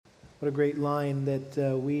What a great line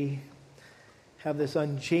that we have this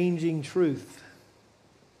unchanging truth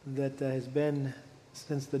that has been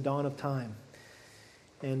since the dawn of time.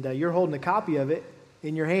 And you're holding a copy of it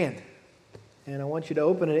in your hand. And I want you to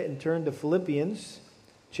open it and turn to Philippians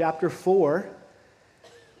chapter 4,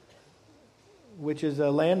 which is a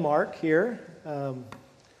landmark here,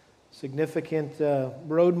 significant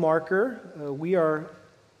road marker. We are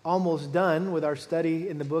almost done with our study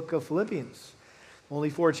in the book of Philippians. Only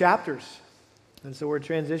 4 chapters. And so we're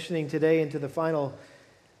transitioning today into the final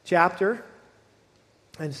chapter.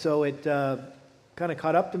 And so it kind of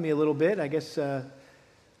caught up to me a little bit. I guess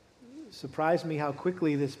surprised me how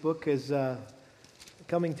quickly this book is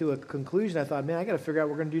coming to a conclusion. I thought, man, I got to figure out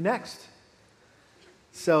what we're going to do next.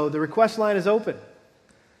 So the request line is open.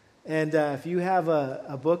 And if you have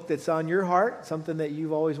a book that's on your heart, something that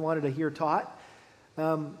you've always wanted to hear taught,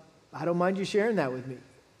 I don't mind you sharing that with me.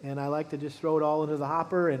 And I like to just throw it all into the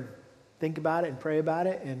hopper and think about it and pray about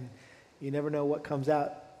it. And you never know what comes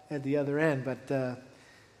out at the other end. But the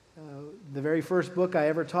very first book I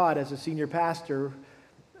ever taught as a senior pastor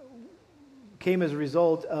came as a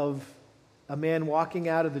result of a man walking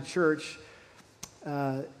out of the church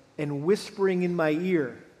and whispering in my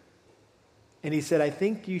ear. And he said, I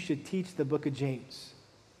think you should teach the book of James.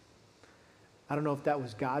 I don't know if that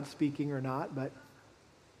was God speaking or not, but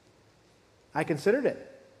I considered it.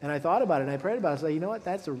 And I thought about it, and I prayed about it. I said, you know what?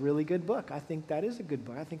 That's a really good book. I think that is a good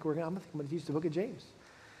book. I think I'm going to teach the book of James.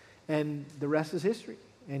 And the rest is history.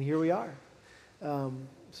 And here we are.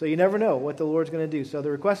 So you never know what the Lord's going to do. So the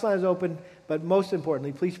request line is open, but most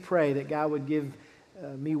importantly, please pray that God would give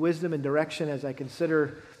me wisdom and direction as I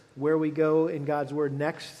consider where we go in God's Word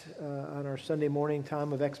next on our Sunday morning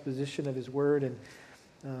time of exposition of His Word. And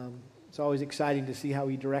it's always exciting to see how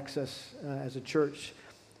He directs us as a church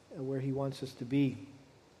where He wants us to be.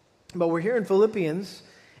 But we're here in Philippians,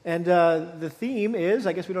 and the theme is,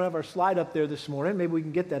 I guess we don't have our slide up there this morning. Maybe we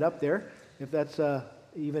can get that up there if that's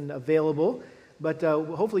even available. But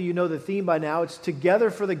hopefully you know the theme by now. It's Together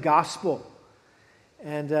for the Gospel.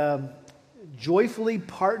 And joyfully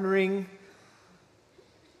partnering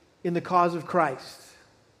in the cause of Christ.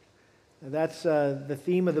 That's the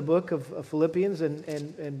theme of the book of Philippians.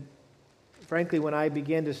 And frankly, when I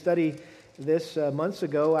began to study this months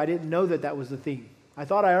ago, I didn't know that was the theme. I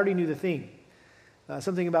thought I already knew the theme.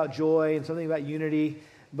 Something about joy and something about unity.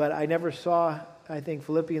 But I never saw, I think,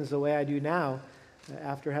 Philippians the way I do now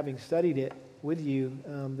after having studied it with you,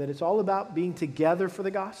 that it's all about being together for the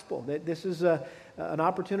gospel. That this is an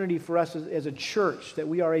opportunity for us as a church, that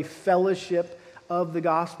we are a fellowship of the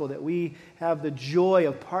gospel, that we have the joy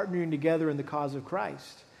of partnering together in the cause of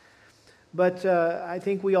Christ. But I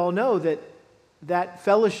think we all know that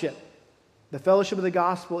fellowship, the fellowship of the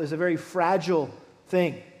gospel, is a very fragile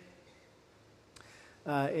thing.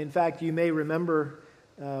 In fact, you may remember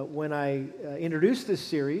when I introduced this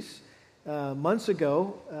series months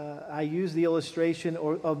ago, I used the illustration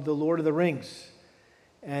of the Lord of the Rings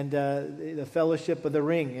and the fellowship of the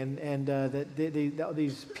ring, and that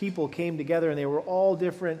these people came together, and they were all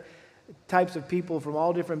different types of people from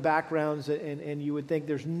all different backgrounds, and you would think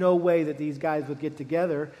there's no way that these guys would get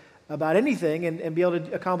together about anything and be able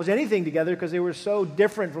to accomplish anything together because they were so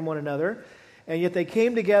different from one another, and yet they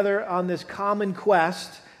came together on this common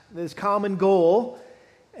quest, this common goal.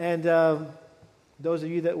 And those of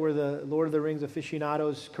you that were the Lord of the Rings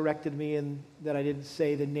aficionados corrected me in that I didn't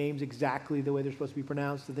say the names exactly the way they're supposed to be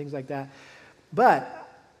pronounced and things like that. But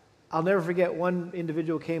I'll never forget one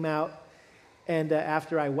individual came out, and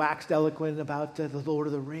after I waxed eloquent about the Lord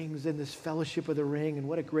of the Rings and this fellowship of the ring and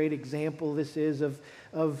what a great example this is of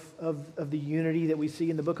the unity that we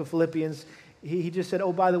see in the book of Philippians, he just said,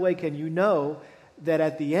 oh, by the way, Ken, you know that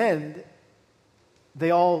at the end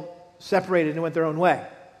they all separated and went their own way.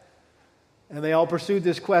 And they all pursued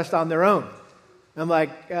this quest on their own. I'm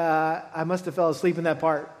like, I must have fell asleep in that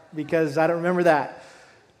part because I don't remember that.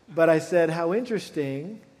 But I said, how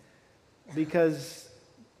interesting, because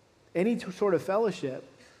any sort of fellowship,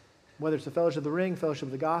 whether it's the fellowship of the ring, fellowship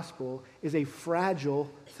of the gospel, is a fragile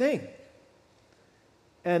thing.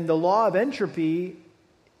 And the law of entropy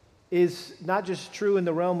is not just true in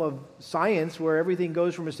the realm of science, where everything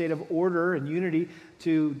goes from a state of order and unity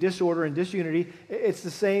to disorder and disunity. It's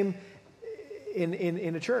the same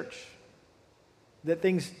in a church, that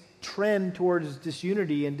things trend towards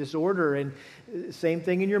disunity and disorder. And same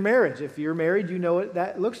thing in your marriage. If you're married, you know what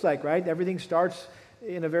that looks like, right? Everything starts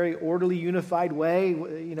in a very orderly, unified way,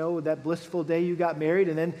 you know, that blissful day you got married,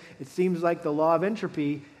 and then it seems like the law of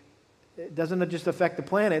entropy, it doesn't just affect the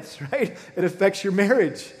planets, right? It affects your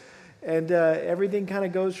marriage. And everything kind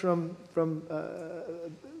of goes from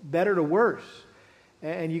better to worse.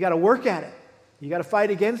 And you got to work at it. You got to fight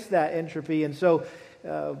against that entropy. And so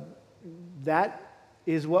that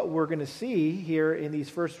is what we're going to see here in these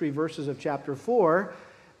first 3 verses of chapter 4,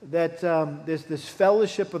 that this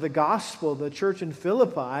fellowship of the gospel, the church in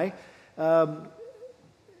Philippi,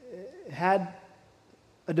 had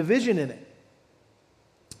a division in it.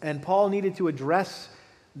 And Paul needed to address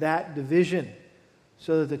that division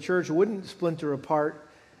so that the church wouldn't splinter apart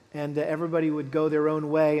and everybody would go their own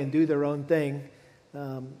way and do their own thing.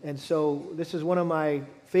 And so this is one of my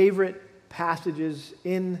favorite passages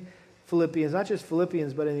in Philippians, not just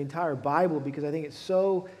Philippians, but in the entire Bible, because I think it's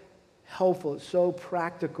so helpful, it's so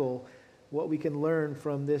practical what we can learn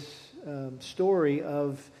from this story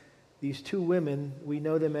of these 2 women. We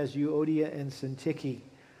know them as Euodia and Syntyche.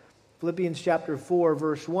 Philippians chapter 4,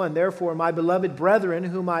 verse 1, "Therefore, my beloved brethren,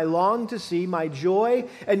 whom I long to see, my joy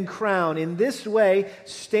and crown, in this way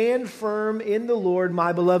stand firm in the Lord,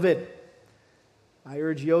 my beloved. I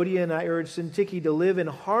urge Euodia and I urge Syntyche to live in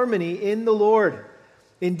harmony in the Lord.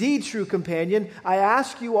 Indeed, true companion, I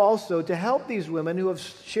ask you also to help these women who have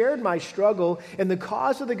shared my struggle in the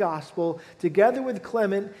cause of the gospel, together with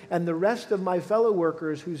Clement and the rest of my fellow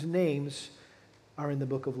workers whose names are in the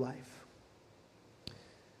book of life."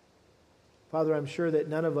 Father, I'm sure that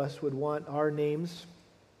none of us would want our names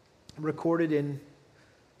recorded in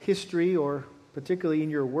history, or particularly in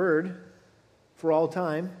your word, for all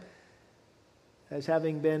time, as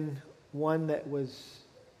having been one that was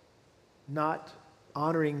not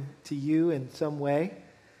honoring to you in some way.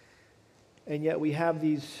 And yet we have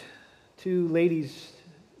these 2 ladies'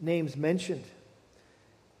 names mentioned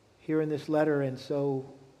here in this letter, and so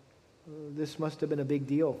this must have been a big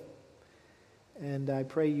deal. And I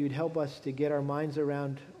pray you'd help us to get our minds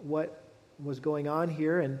around what was going on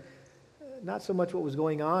here, and not so much what was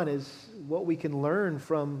going on as what we can learn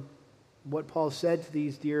from what Paul said to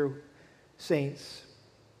these dear saints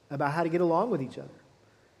about how to get along with each other.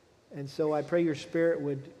 And so I pray your Spirit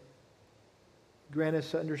would grant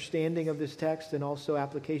us understanding of this text and also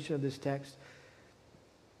application of this text,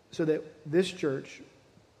 so that this church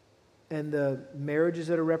and the marriages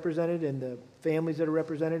that are represented and the families that are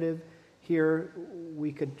represented here,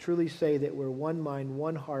 we could truly say that we're one mind,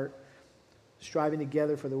 one heart, striving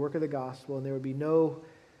together for the work of the gospel, and there would be no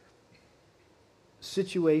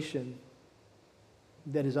situation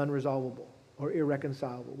that is unresolvable or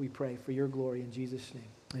irreconcilable. We pray for your glory in Jesus' name.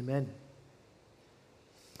 Amen.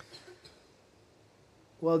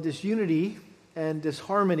 Well, disunity and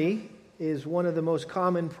disharmony is one of the most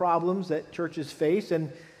common problems that churches face,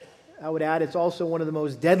 and I would add it's also one of the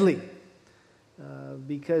most deadly.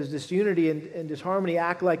 Because disunity and disharmony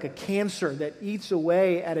act like a cancer that eats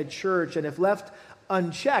away at a church, and if left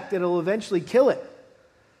unchecked, it'll eventually kill it.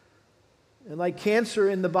 And like cancer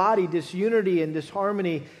in the body, disunity and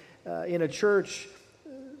disharmony in a church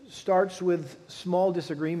starts with small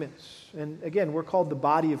disagreements. And again, we're called the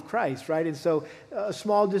body of Christ, right? And so a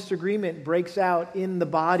small disagreement breaks out in the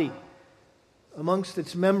body amongst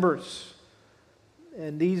its members.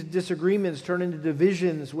 And these disagreements turn into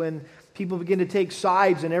divisions when people begin to take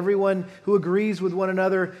sides, and everyone who agrees with one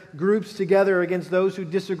another groups together against those who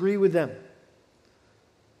disagree with them.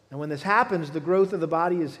 And when this happens, the growth of the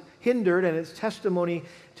body is hindered and its testimony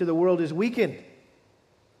to the world is weakened.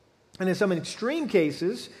 And in some extreme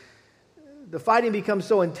cases, the fighting becomes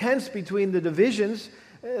so intense between the divisions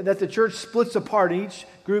that the church splits apart and each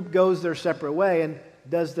group goes their separate way and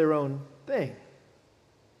does their own thing.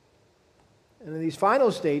 And in these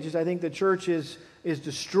final stages, I think the church is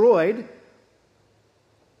destroyed.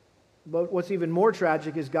 But what's even more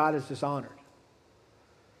tragic is God is dishonored.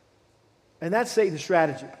 And that's Satan's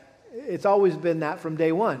strategy. It's always been that from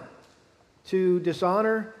day one. To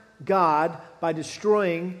dishonor God by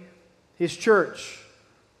destroying His church.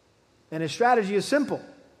 And his strategy is simple.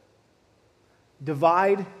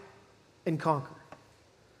 Divide and conquer.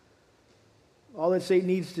 All that Satan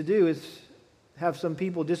needs to do is have some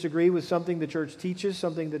people disagree with something the church teaches,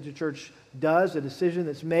 something that the church does, a decision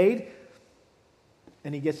that's made,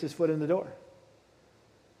 and he gets his foot in the door.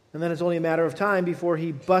 And then it's only a matter of time before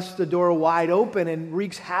he busts the door wide open and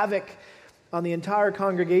wreaks havoc on the entire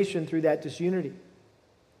congregation through that disunity.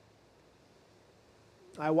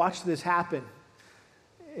 I watched this happen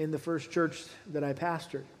in the first church that I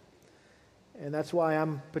pastored. And that's why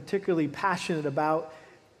I'm particularly passionate about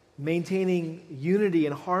maintaining unity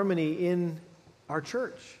and harmony in our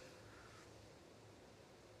church.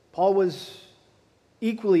 Paul was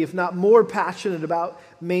equally, if not more, passionate about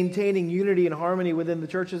maintaining unity and harmony within the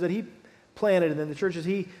churches that he planted and then the churches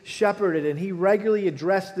he shepherded, and he regularly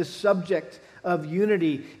addressed this subject of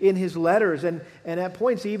unity in his letters, and at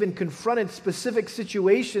points he even confronted specific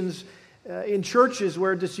situations in churches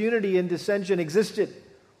where disunity and dissension existed.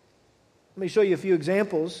 Let me show you a few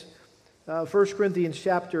examples. 1 Corinthians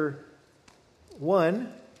chapter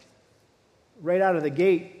 1, right out of the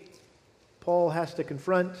gate, Paul has to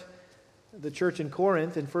confront the church in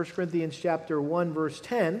Corinth. In 1 Corinthians chapter 1, verse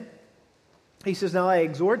 10, he says, "Now I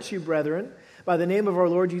exhort you, brethren, by the name of our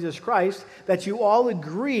Lord Jesus Christ, that you all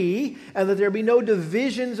agree and that there be no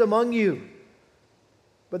divisions among you,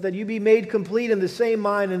 but that you be made complete in the same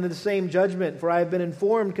mind and in the same judgment. For I have been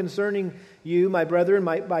informed concerning you, my brethren,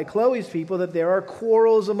 by Chloe's people, that there are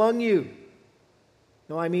quarrels among you.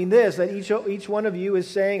 No, I mean this, that each one of you is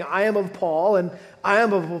saying, I am of Paul, and I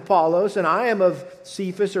am of Apollos, and I am of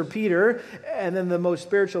Cephas or Peter. And then the most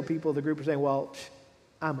spiritual people of the group are saying, well,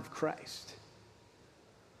 I'm of Christ."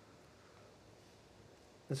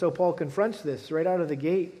 And so Paul confronts this right out of the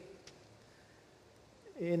gate.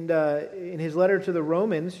 And in his letter to the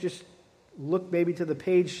Romans, just look maybe to the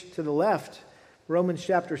page to the left, Romans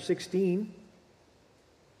chapter 16.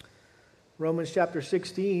 Romans chapter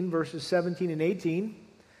 16, verses 17 and 18.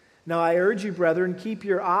 "Now I urge you, brethren, keep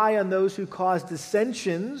your eye on those who cause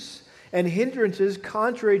dissensions and hindrances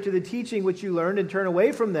contrary to the teaching which you learned, and turn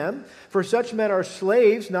away from them. For such men are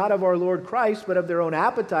slaves, not of our Lord Christ, but of their own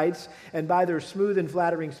appetites, and by their smooth and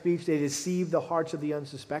flattering speech they deceive the hearts of the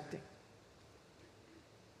unsuspecting."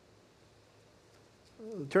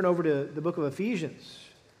 Turn over to the book of Ephesians.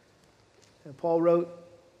 Paul wrote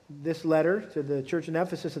this letter to the church in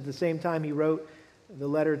Ephesus at the same time he wrote the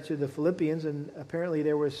letter to the Philippians, and apparently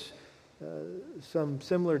there was some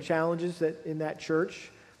similar challenges in that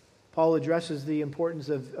church. Paul addresses the importance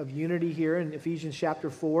of unity here in Ephesians chapter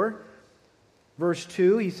 4. Verse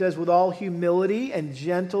 2, he says, "With all humility and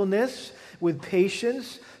gentleness, with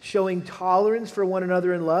patience, showing tolerance for one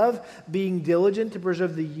another in love, being diligent to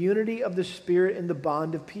preserve the unity of the Spirit in the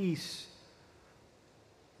bond of peace."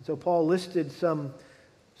 So Paul listed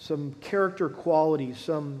some character qualities,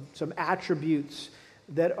 some attributes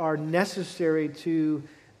that are necessary to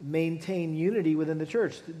maintain unity within the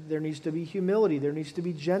church. There needs to be humility, there needs to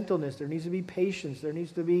be gentleness, there needs to be patience, there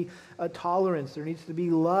needs to be a tolerance, there needs to be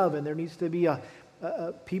love, and there needs to be a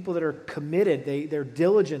people that are committed, they're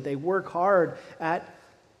diligent, they work hard at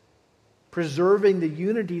preserving the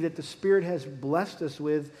unity that the Spirit has blessed us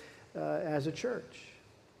with as a church.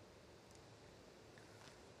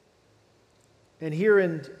 And here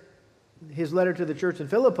in his letter to the church in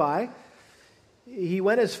Philippi, he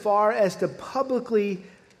went as far as to publicly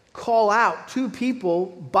call out two people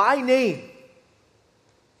by name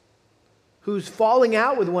whose falling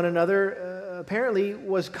out with one another apparently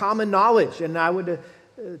was common knowledge. And I would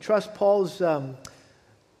trust Paul's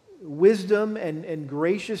wisdom and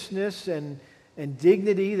graciousness and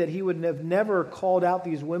dignity that he would have never called out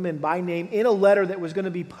these women by name in a letter that was going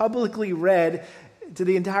to be publicly read to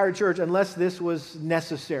the entire church unless this was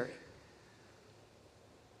necessary.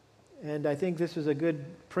 And I think this is a good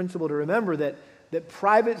principle to remember, that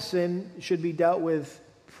private sin should be dealt with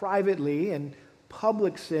privately and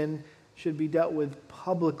public sin should be dealt with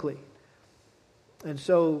publicly. And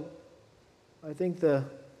so I think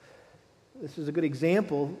this is a good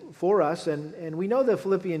example for us. And we know the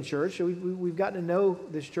Philippian church, we've gotten to know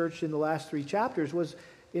this church in the last 3 chapters, was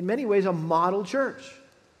in many ways a model church.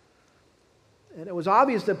 And it was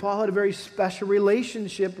obvious that Paul had a very special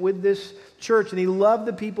relationship with this church, and he loved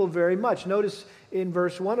the people very much. Notice in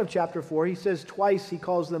verse 1 of chapter 4, he says twice he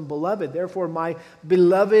calls them beloved. "Therefore, my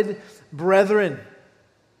beloved brethren,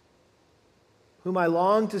 whom I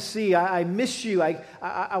long to see," I miss you,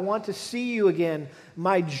 I want to see you again,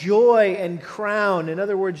 "my joy and crown." In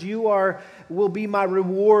other words, you will be my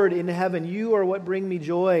reward in heaven. You are what bring me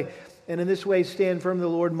joy. And in this way, stand firm in the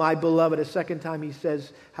Lord, my beloved. A second time he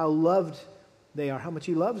says how loved they are, how much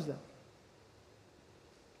he loves them.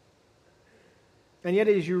 And yet,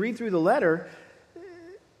 as you read through the letter,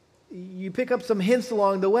 you pick up some hints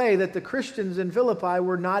along the way that the Christians in Philippi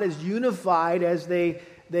were not as unified as they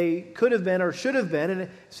could have been or should have been. And it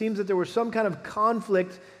seems that there was some kind of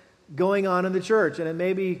conflict going on in the church. And it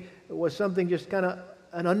maybe was something just kind of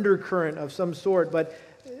an undercurrent of some sort. But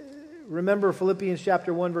remember Philippians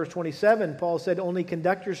chapter 1, verse 27, Paul said, "Only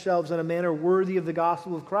conduct yourselves in a manner worthy of the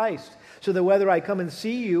gospel of Christ, so that whether I come and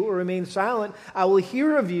see you or remain silent, I will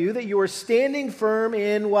hear of you that you are standing firm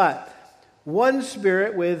in" what? "One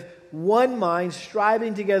spirit, with one mind,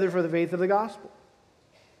 striving together for the faith of the gospel."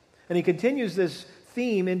 And he continues this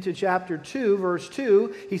theme into chapter 2, verse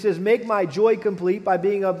 2. He says, "Make my joy complete by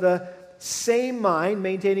being of the same mind,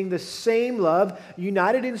 maintaining the same love,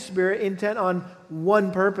 united in spirit, intent on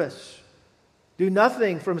one purpose. Do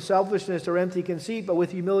nothing from selfishness or empty conceit, but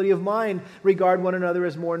with humility of mind, regard one another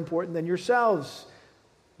as more important than yourselves.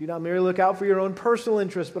 Do not merely look out for your own personal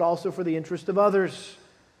interest, but also for the interest of others.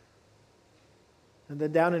 And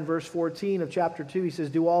then down in verse 14 of chapter 2, he says,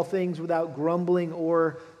 do all things without grumbling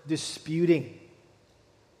or disputing.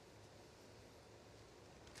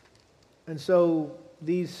 And so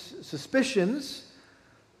these suspicions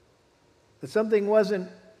that something wasn't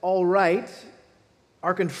all right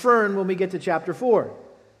are confirmed when we get to chapter 4.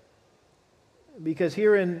 Because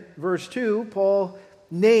here in verse 2, Paul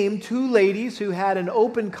named two ladies who had an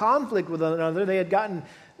open conflict with one another. They had gotten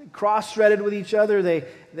cross-threaded with each other. They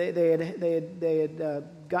had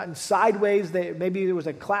gotten sideways. Maybe there was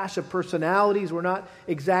a clash of personalities. We're not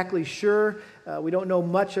exactly sure. We don't know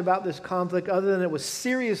much about this conflict other than it was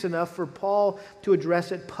serious enough for Paul to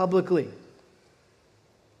address it publicly.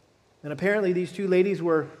 And apparently these two ladies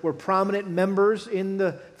were prominent members in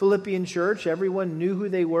the Philippian church. Everyone knew who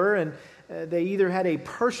they were, and they either had a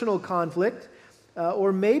personal conflict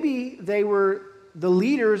or maybe they were the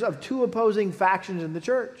leaders of two opposing factions in the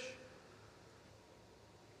church.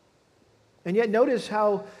 And yet notice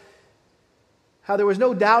how there was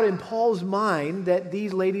no doubt in Paul's mind that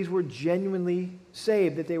these ladies were genuinely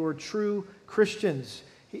saved, that they were true Christians.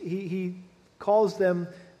 He calls them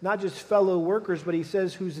not just fellow workers, but he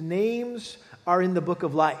says whose names are in the book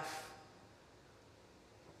of life.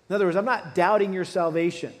 In other words, I'm not doubting your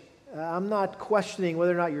salvation. I'm not questioning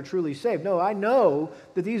whether or not you're truly saved. No, I know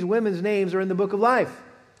that these women's names are in the book of life.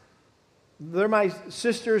 They're my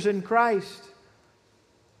sisters in Christ.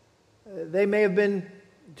 They may have been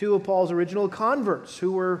two of Paul's original converts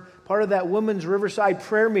who were part of that women's Riverside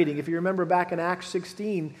prayer meeting. If you remember back in Acts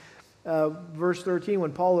 16, verse 13,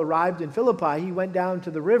 when Paul arrived in Philippi, he went down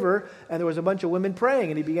to the river and there was a bunch of women praying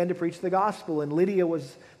and he began to preach the gospel. And Lydia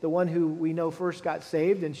was the one who we know first got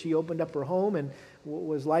saved, and she opened up her home and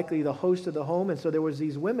was likely the host of the home. And so there was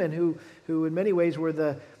these women who in many ways were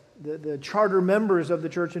the charter members of the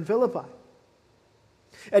church in Philippi.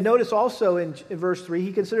 And notice also in verse 3,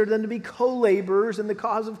 he considered them to be co-laborers in the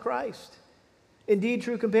cause of Christ. Indeed,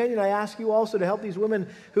 true companion, I ask you also to help these women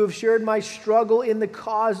who have shared my struggle in the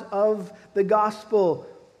cause of the gospel,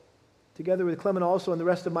 together with Clement also and the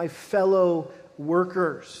rest of my fellow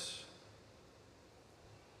workers.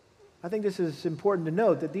 I think this is important to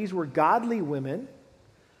note that these were godly women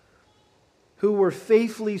who were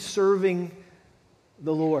faithfully serving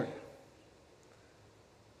the Lord.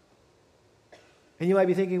 And you might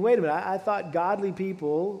be thinking, wait a minute, I thought godly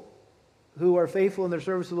people who are faithful in their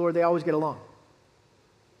service to the Lord, they always get along.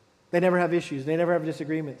 They never have issues. They never have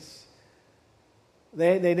disagreements.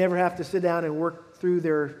 They never have to sit down and work through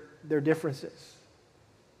their differences.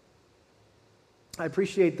 I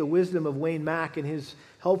appreciate the wisdom of Wayne Mack in his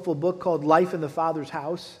helpful book called Life in the Father's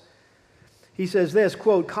House. He says this,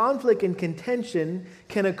 quote, conflict and contention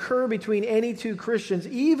can occur between any two Christians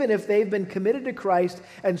even if they've been committed to Christ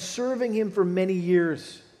and serving Him for many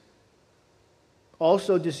years.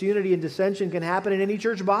 Also, disunity and dissension can happen in any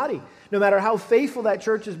church body, no matter how faithful that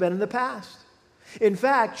church has been in the past. In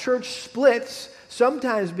fact, church splits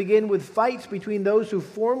sometimes begin with fights between those who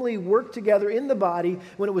formerly worked together in the body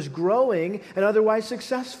when it was growing and otherwise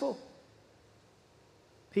successful.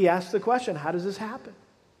 He asks the question, how does this happen?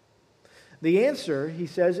 The answer, he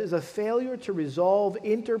says, is a failure to resolve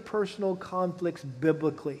interpersonal conflicts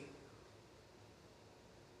biblically.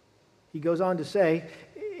 He goes on to say,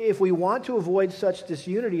 if we want to avoid such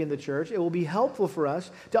disunity in the church, it will be helpful for us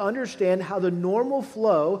to understand how the normal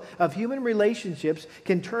flow of human relationships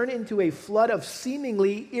can turn into a flood of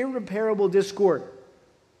seemingly irreparable discord.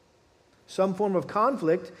 Some form of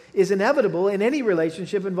conflict is inevitable in any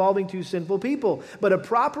relationship involving two sinful people, but a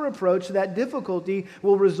proper approach to that difficulty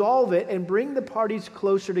will resolve it and bring the parties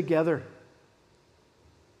closer together.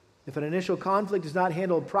 If an initial conflict is not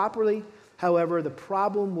handled properly, however, the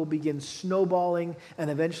problem will begin snowballing and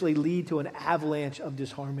eventually lead to an avalanche of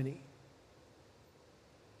disharmony.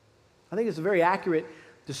 I think it's a very accurate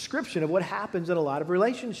description of what happens in a lot of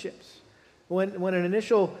relationships. When an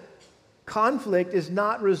initial conflict is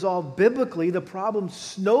not resolved biblically, the problem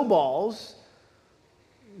snowballs.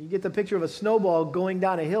 You get the picture of a snowball going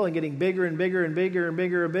down a hill and getting bigger and bigger and bigger and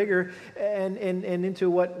bigger and bigger and into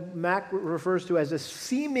what Mack refers to as a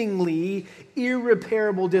seemingly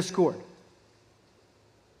irreparable discord.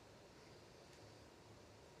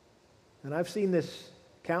 And I've seen this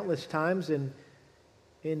countless times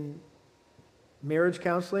in marriage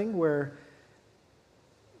counseling where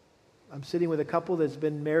I'm sitting with a couple that's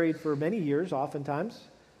been married for many years, oftentimes.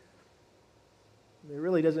 It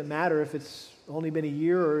really doesn't matter if it's only been a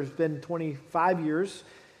year or it's been 25 years.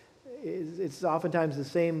 It's oftentimes the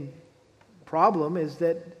same problem, is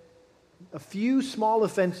that a few small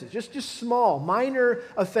offenses, just small, minor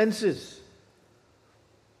offenses,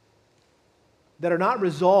 that are not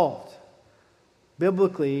resolved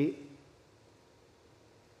biblically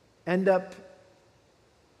end up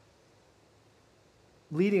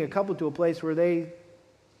leading a couple to a place where they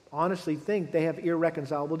honestly think they have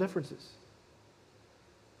irreconcilable differences.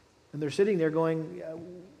 And they're sitting there going,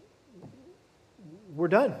 we're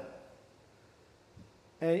done.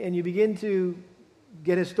 And you begin to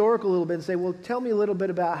get historical a little bit and say, well, tell me a little bit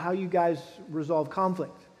about how you guys resolve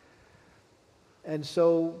conflict. And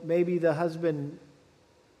so maybe the husband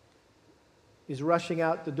is rushing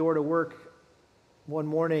out the door to work one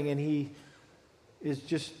morning and he is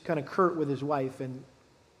just kind of curt with his wife and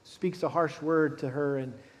speaks a harsh word to her,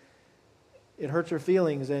 and it hurts her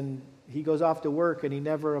feelings, and he goes off to work and he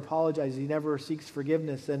never apologizes, he never seeks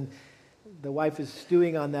forgiveness, and the wife is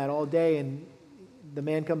stewing on that all day, and the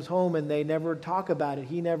man comes home and they never talk about it.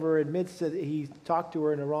 He never admits that he talked to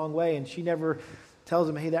her in the wrong way, and she never tells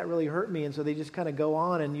him, hey, that really hurt me, and so they just kind of go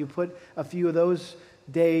on, and you put a few of those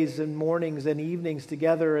days and mornings and evenings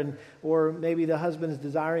together, and or maybe the husband's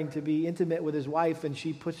desiring to be intimate with his wife and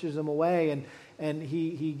she pushes him away, and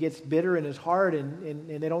he gets bitter in his heart, and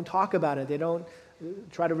they don't talk about it. They don't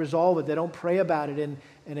try to resolve it. They don't pray about it.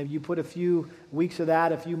 And if you put a few weeks of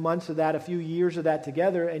that, a few months of that, a few years of that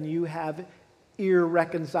together, and you have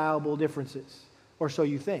irreconcilable differences, or so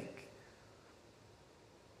you think.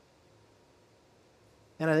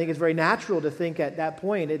 And I think it's very natural to think at that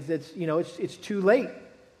point it's too late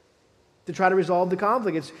to try to resolve the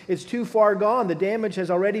conflict. It's too far gone. The damage has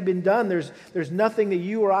already been done. There's nothing that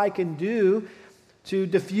you or I can do to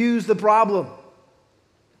diffuse the problem.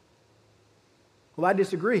 Well, I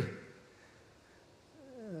disagree.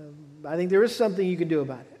 I think there is something you can do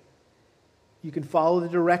about it. You can follow the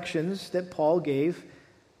directions that Paul gave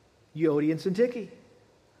Euodia and Syntyche.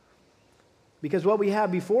 Because what we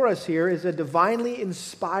have before us here is a divinely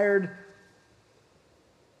inspired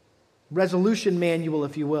resolution manual,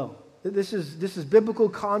 if you will. This is biblical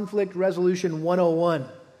conflict resolution 101.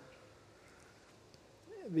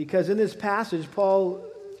 Because in this passage, Paul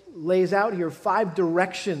lays out here 5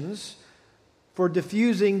 directions for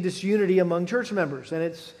diffusing disunity among church members. And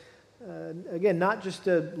it's, again, not just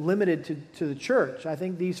limited to the church. I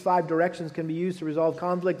think these 5 directions can be used to resolve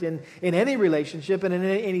conflict in any relationship and in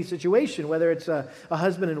any situation, whether it's a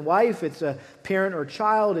husband and wife, it's a parent or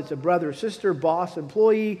child, it's a brother or sister, boss,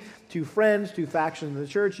 employee, 2 friends, 2 factions of the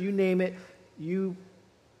church, you name it, you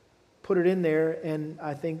put it in there, and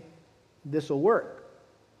I think this will work.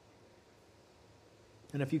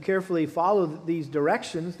 And if you carefully follow these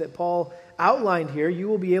directions that Paul outlined here, you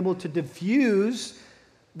will be able to diffuse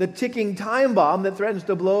the ticking time bomb that threatens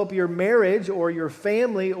to blow up your marriage or your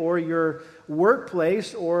family or your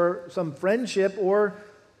workplace or some friendship or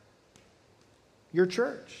your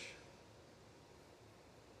church.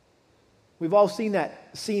 We've all seen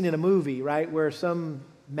that scene in a movie, right, where some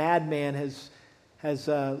madman has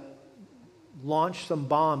launched some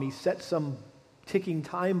bomb. He set some ticking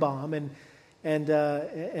time bomb, and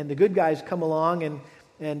the good guys come along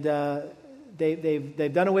and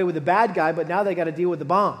they've done away with the bad guy, but now they got to deal with the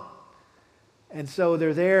bomb. And so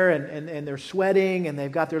they're there and they're sweating, and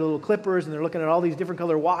they've got their little clippers, and they're looking at all these different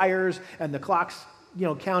color wires, and the clock's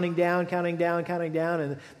counting down,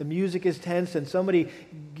 and the music is tense, and somebody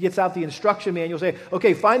gets out the instruction manual, say,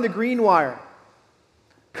 okay, find the green wire,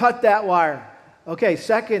 cut that wire. Okay,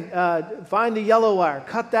 second, find the yellow wire,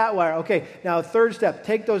 cut that wire. Okay, now third step,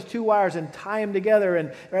 take those 2 wires and tie them together,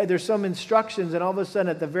 and right, there's some instructions, and all of a sudden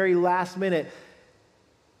at the very last minute,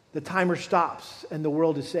 the timer stops and the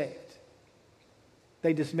world is saved.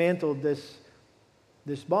 They dismantled this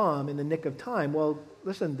bomb in the nick of time. Well,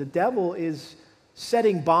 listen, the devil is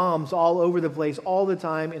setting bombs all over the place all the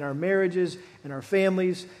time, in our marriages, in our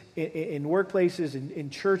families, in workplaces, in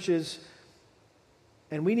churches.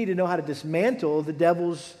 And we need to know how to dismantle the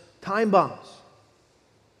devil's time bombs.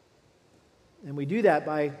 And we do that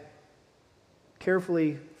by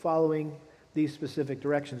carefully following these specific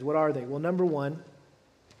directions. What are they? Well, number one,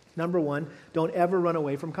 don't ever run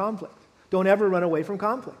away from conflict. Don't ever run away from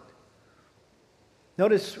conflict.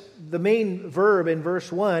 Notice the main verb in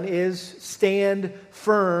verse 1 is stand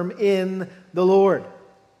firm in the Lord.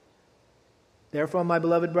 Therefore, my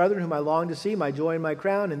beloved brethren, whom I long to see, my joy and my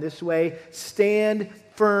crown, in this way, stand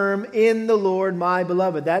firm in the Lord, my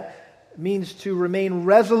beloved. That means to remain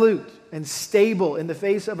resolute and stable in the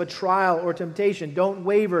face of a trial or temptation. Don't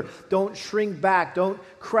waver. Don't shrink back. Don't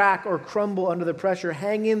crack or crumble under the pressure.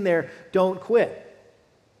 Hang in there. Don't quit.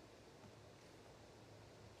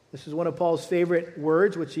 This is one of Paul's favorite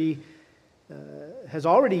words, which he has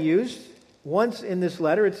already used once in this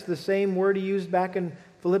letter. It's the same word he used back in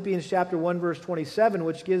Philippians chapter 1, verse 27,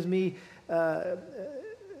 which gives me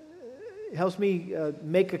helps me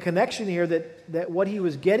make a connection here that what he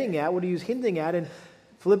was getting at, what he was hinting at in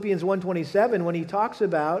Philippians 1:27, when he talks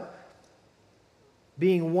about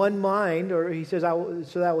being one mind, or he says,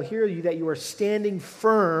 so that I will hear you, that you are standing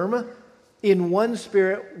firm in one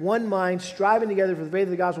spirit, one mind, striving together for the faith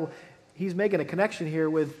of the gospel. He's making a connection here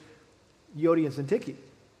with Euodia and Syntyche.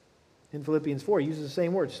 In Philippians 4, he uses the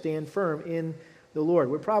same word, stand firm in the Lord.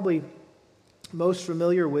 We're probably most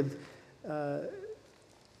familiar with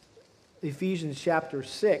Ephesians chapter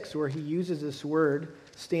 6, where he uses this word,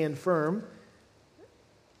 stand firm,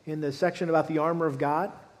 in the section about the armor of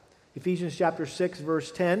God. Ephesians chapter 6,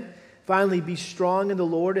 verse 10. Finally, be strong in the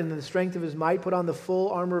Lord and in the strength of his might. Put on the full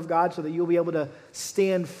armor of God so that you'll be able to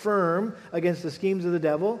stand firm against the schemes of the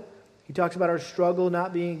devil. He talks about our struggle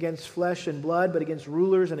not being against flesh and blood, but against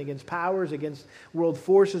rulers and against powers, against world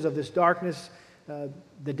forces of this darkness,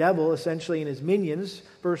 the devil, essentially, and his minions.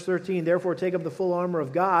 Verse 13, therefore take up the full armor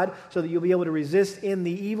of God so that you'll be able to resist in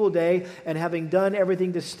the evil day, and having done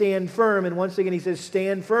everything to stand firm. And once again he says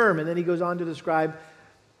stand firm, and then he goes on to describe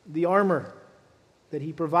the armor that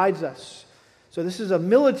he provides us. So this is a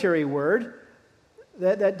military word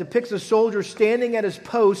that depicts a soldier standing at his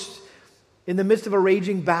post in the midst of a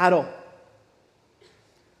raging battle.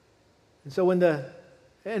 And so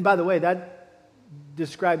and by the way, that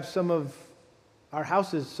describes some of our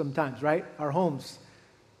houses sometimes, right? Our homes.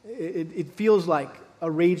 It feels like a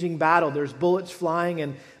raging battle. There's bullets flying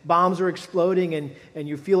and bombs are exploding, and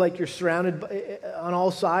you feel like you're surrounded on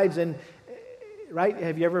all sides. And right?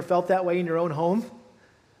 Have you ever felt that way in your own home?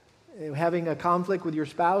 Having a conflict with your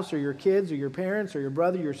spouse or your kids or your parents or your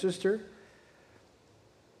brother, your sister?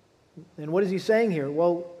 And what is he saying here?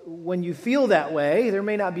 Well, when you feel that way, there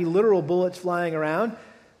may not be literal bullets flying around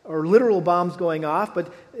or literal bombs going off,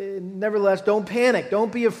 but nevertheless, don't panic,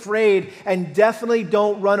 don't be afraid, and definitely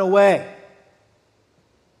don't run away.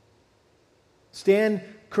 Stand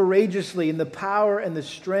courageously in the power and the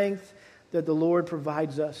strength that the Lord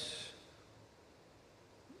provides us.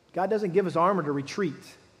 God doesn't give us armor to retreat.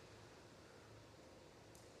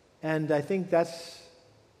 And I think that's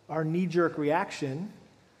our knee-jerk reaction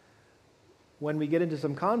when we get into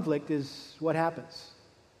some conflict is what happens.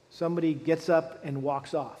 Somebody gets up and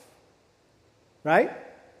walks off. Right?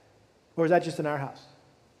 Or is that just in our house?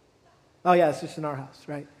 Oh yeah, it's just in our house,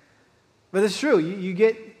 right? But it's true. You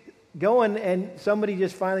get going and somebody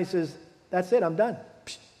just finally says, that's it, I'm done.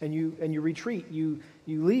 And you retreat, you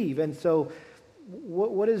leave. And so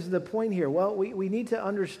what is the point here? Well, we need to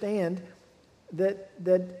understand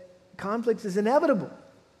that conflict is inevitable.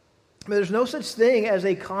 But there's no such thing as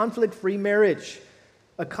a conflict-free marriage,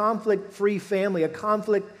 a conflict-free family, a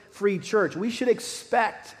conflict-free church. We should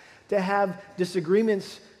expect to have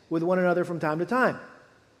disagreements with one another from time to time.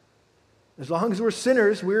 As long as we're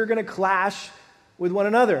sinners, we're going to clash with one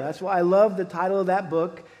another. That's why I love the title of that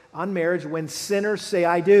book on marriage, When Sinners Say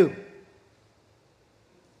I Do.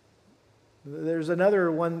 There's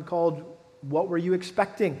another one called, What Were You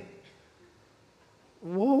Expecting?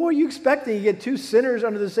 What were you expecting? You get two sinners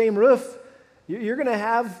under the same roof, you're going to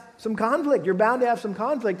have some conflict. You're bound to have some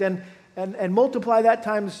conflict. And multiply that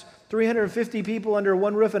times 350 people under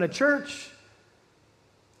one roof in a church,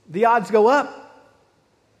 the odds go up.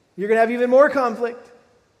 You're going to have even more conflict.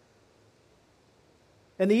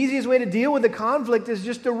 And the easiest way to deal with the conflict is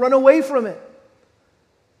just to run away from it.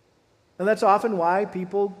 And that's often why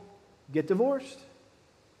people get divorced.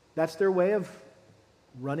 That's their way of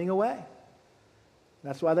running away.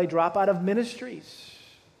 That's why they drop out of ministries.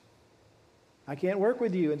 I can't work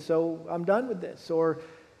with you, and so I'm done with this. Or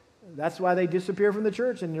that's why they disappear from the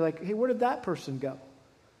church, and you're like, hey, where did that person go?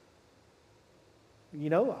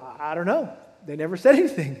 I don't know. They never said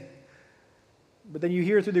anything. But then you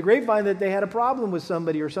hear through the grapevine that they had a problem with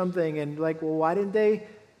somebody or something, and like, well, why did they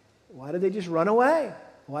just run away?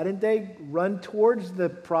 Why didn't they run towards the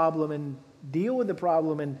problem and deal with the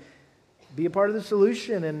problem and be a part of the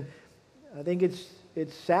solution? And I think it's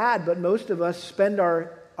sad, but most of us spend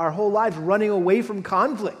our whole lives running away from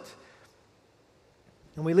conflict.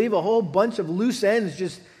 And we leave a whole bunch of loose ends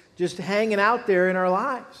just hanging out there in our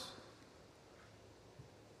lives.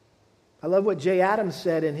 I love what Jay Adams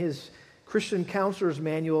said in his Christian Counselor's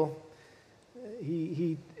Manual.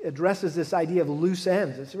 He addresses this idea of loose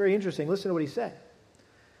ends. It's very interesting. Listen to what he said.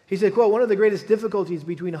 He said, quote, one of the greatest difficulties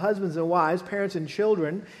between husbands and wives, parents and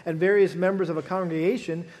children, and various members of a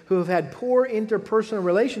congregation who have had poor interpersonal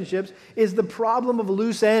relationships is the problem of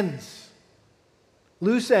loose ends.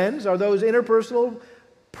 Loose ends are those interpersonal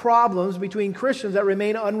problems between Christians that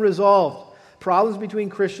remain unresolved. Problems between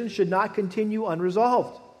Christians should not continue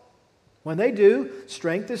unresolved. When they do,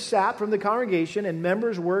 strength is sapped from the congregation and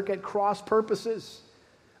members work at cross purposes.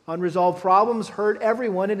 Unresolved problems hurt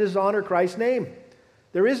everyone and dishonor Christ's name.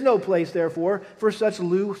 There is no place, therefore, for such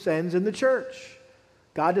loose ends in the church.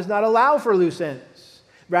 God does not allow for loose ends.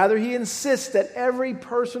 Rather, he insists that every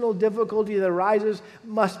personal difficulty that arises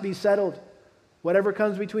must be settled. Whatever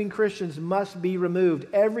comes between Christians must be removed.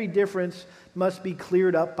 Every difference must be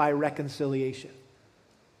cleared up by reconciliation.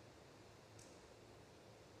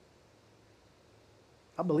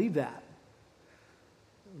 I believe that.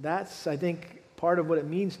 That's, I think, part of what it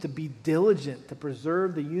means to be diligent, to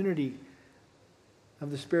preserve the unity of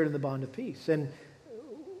the Spirit and the bond of peace. And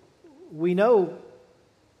we know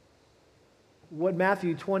what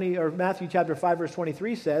Matthew chapter 5, verse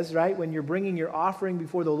 23 says, right? When you're bringing your offering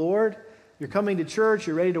before the Lord, you're coming to church,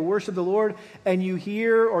 you're ready to worship the Lord, and you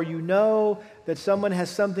hear or you know that someone has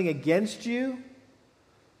something against you.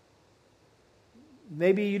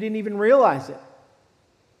 Maybe you didn't even realize it.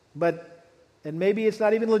 And maybe it's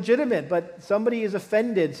not even legitimate, but somebody is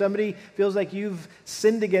offended. Somebody feels like you've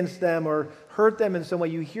sinned against them or hurt them in some way.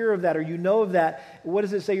 You hear of that or you know of that. What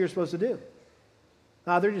does it say you're supposed to do?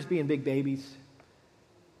 They're just being big babies.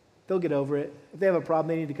 They'll get over it. If they have a problem,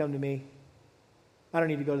 they need to come to me. I don't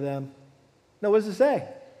need to go to them. No, what does it say?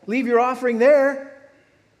 Leave your offering there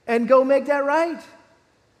and go make that right.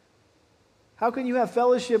 How can you have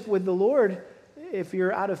fellowship with the Lord if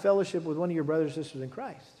you're out of fellowship with one of your brothers and sisters in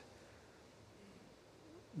Christ?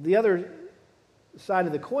 The other side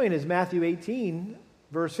of the coin is Matthew 18,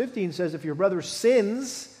 verse 15 says, if your brother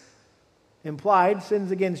sins, implied,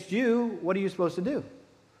 sins against you, what are you supposed to do?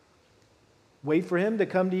 Wait for him to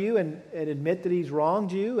come to you and admit that he's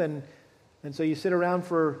wronged you, and so you sit around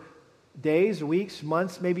for days, weeks,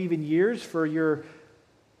 months, maybe even years for your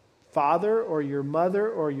father or your mother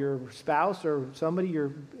or your spouse or somebody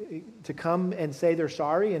to come and say they're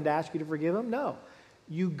sorry and ask you to forgive them? No.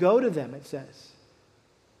 You go to them, it says.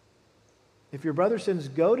 If your brother sins,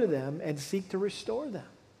 go to them and seek to restore them.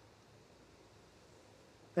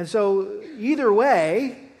 And so either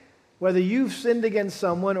way, whether you've sinned against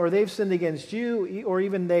someone or they've sinned against you, or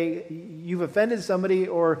even you've offended somebody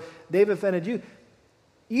or they've offended you,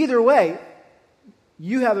 either way,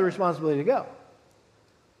 you have the responsibility to go.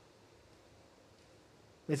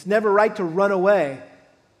 It's never right to run away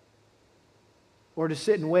or to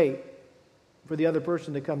sit and wait for the other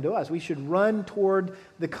person to come to us. We should run toward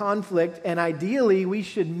the conflict, and ideally, we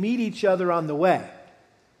should meet each other on the way.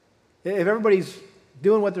 If everybody's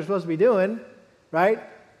doing what they're supposed to be doing, right?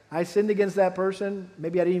 I sinned against that person.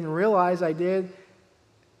 Maybe I didn't even realize I did.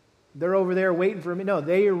 They're over there waiting for me. No,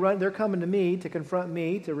 they're coming to me to confront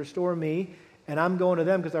me, to restore me, and I'm going to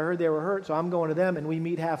them because I heard they were hurt, so I'm going to them, and we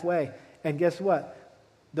meet halfway. And guess what?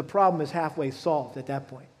 The problem is halfway solved at that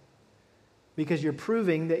point. Because you're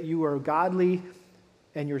proving that you are godly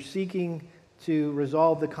and you're seeking to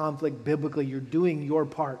resolve the conflict biblically. You're doing your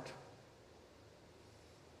part.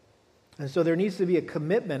 And so there needs to be a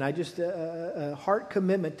commitment, a heart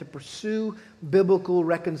commitment to pursue biblical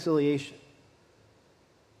reconciliation.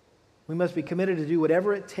 We must be committed to do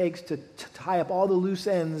whatever it takes to tie up all the loose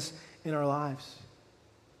ends in our lives.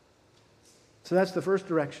 So that's the first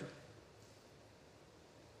direction.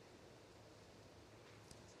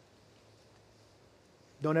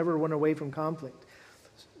 Don't ever run away from conflict.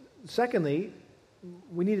 Secondly,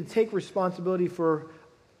 we need to take responsibility for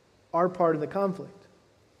our part in the conflict.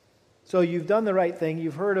 So you've done the right thing.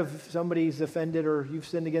 You've heard of somebody's offended or you've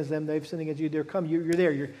sinned against them. They've sinned against you. You're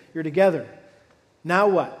there. You're together. Now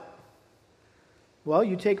what? Well,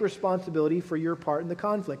 you take responsibility for your part in the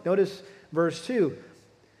conflict. Notice verse 2.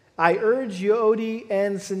 I urge Euodia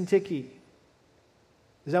and Syntyche.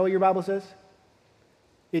 Is that what your Bible says?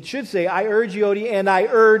 It should say, I urge Euodia and I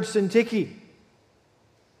urge Syntyche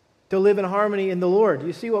to live in harmony in the Lord.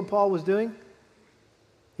 You see what Paul was doing?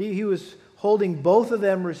 He was holding both of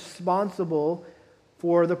them responsible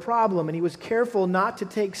for the problem, and he was careful not to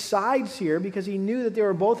take sides here because he knew that they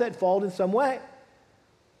were both at fault in some way.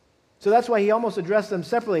 So that's why he almost addressed them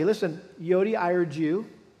separately. Listen, Euodia, I urge you,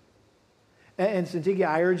 and Syntyche,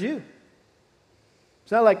 I urge you.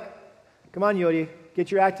 It's not like, come on, Euodia, get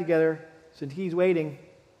your act together. Syntyche's waiting.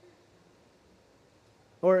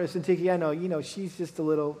 Or Syntyche, I know, she's just a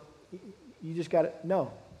little, you just got to,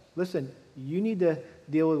 no. Listen, you need to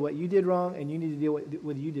deal with what you did wrong, and you need to deal with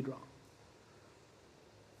what you did wrong.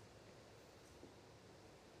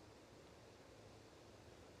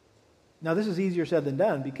 Now, this is easier said than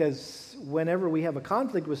done, because whenever we have a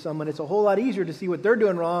conflict with someone, it's a whole lot easier to see what they're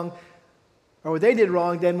doing wrong, or what they did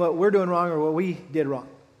wrong, than what we're doing wrong, or what we did wrong.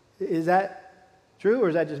 Is that true, or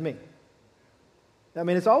is that just me? I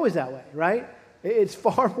mean, it's always that way, right? It's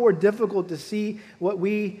far more difficult to see what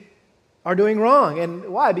we are doing wrong. And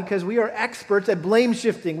why? Because we are experts at blame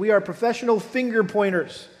shifting. We are professional finger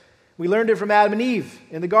pointers. We learned it from Adam and Eve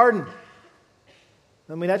in the garden.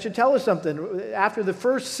 I mean, that should tell us something. After the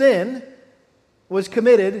first sin was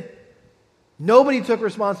committed, nobody took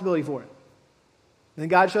responsibility for it. Then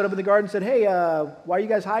God showed up in the garden and said, hey, why are you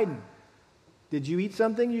guys hiding? Did you eat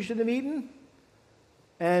something you shouldn't have eaten?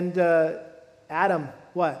 And Adam,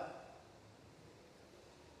 what?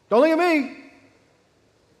 Don't look at me.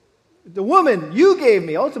 The woman you gave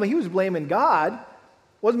me. Ultimately, he was blaming God. It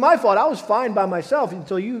wasn't my fault. I was fine by myself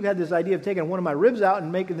until you had this idea of taking one of my ribs out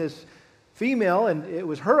and making this female, and it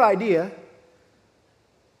was her idea.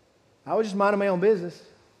 I was just minding my own business.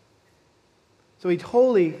 So he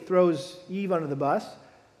totally throws Eve under the bus.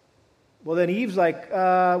 Well, then Eve's like,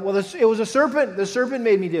 it was a serpent. The serpent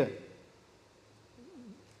made me do it.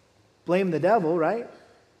 Blame the devil, right?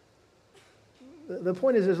 The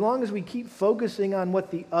point is, as long as we keep focusing on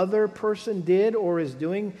what the other person did or is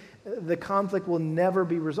doing, the conflict will never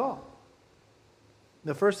be resolved.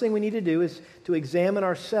 The first thing we need to do is to examine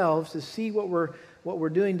ourselves to see what we're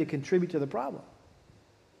doing to contribute to the problem.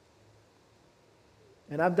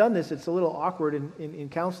 And I've done this. It's a little awkward in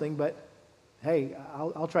counseling, but hey,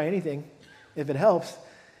 I'll try anything if it helps.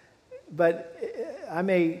 But I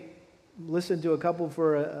may listen to a couple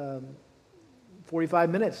for 45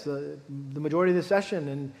 minutes, the majority of the session,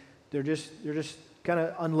 and they're just kind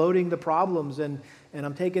of unloading the problems, and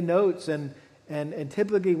I'm taking notes, and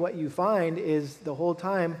typically what you find is the whole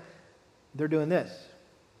time they're doing this.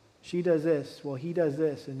 She does this, well, he does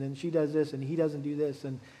this, and then she does this, and he doesn't do this,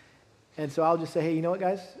 and so I'll just say, hey, you know what,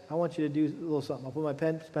 guys? I want you to do a little something. I'll put my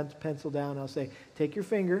pencil down, and I'll say, take your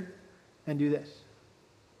finger and do this.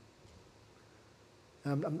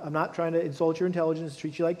 I'm not trying to insult your intelligence,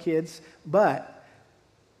 treat you like kids, but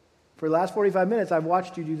for the last 45 minutes, I've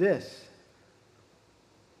watched you do this,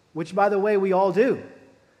 which, by the way, we all do.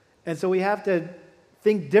 And so we have to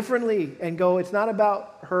think differently and go, it's not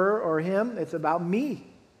about her or him, it's about me.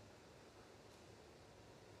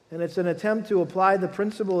 And it's an attempt to apply the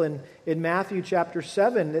principle in Matthew chapter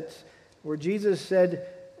 7. It's where Jesus said,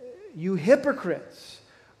 you hypocrites,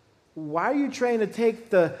 why are you trying to take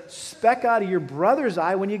the speck out of your brother's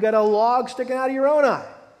eye when you got a log sticking out of your own eye?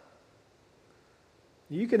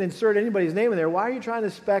 You can insert anybody's name in there. Why are you trying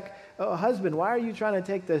to speck a husband? Why are you trying to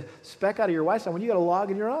take the speck out of your wife's eye when you got a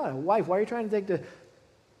log in your eye? Wife, why are you trying to take the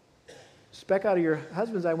speck out of your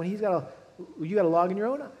husband's eye when you got a log in your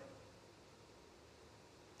own eye?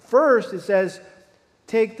 First, it says,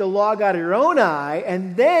 take the log out of your own eye,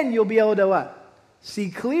 and then you'll be able to what? See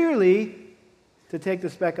clearly to take the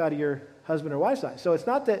speck out of your husband or wife's eye. So it's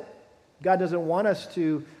not that God doesn't want us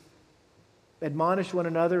to admonish one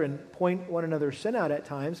another and point one another's sin out at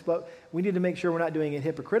times, but we need to make sure we're not doing it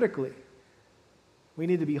hypocritically. We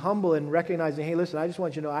need to be humble and recognizing, hey, listen, I just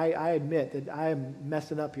want you to know I admit that I am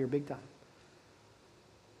messing up here big time.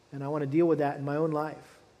 And I want to deal with that in my own life.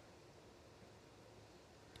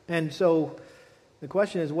 And so the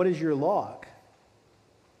question is, what is your log?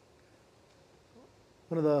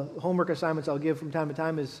 One of the homework assignments I'll give from time to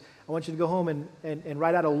time is I want you to go home and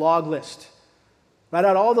write out a log list. Write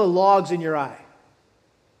out all the logs in your eye.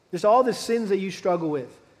 Just all the sins that you struggle with.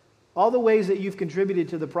 All the ways that you've contributed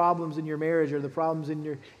to the problems in your marriage or the problems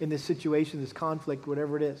in this situation, this conflict,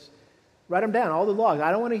 whatever it is. Write them down, all the logs.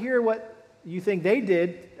 I don't want to hear what you think they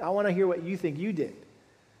did. I want to hear what you think you did.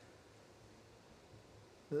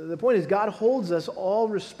 The point is, God holds us all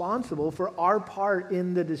responsible for our part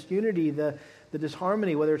in the disunity, the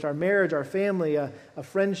disharmony, whether it's our marriage, our family, a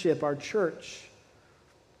friendship, our church.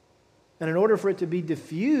 And in order for it to be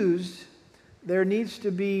diffused, there needs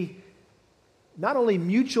to be not only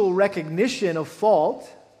mutual recognition of fault,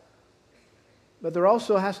 but there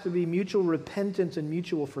also has to be mutual repentance and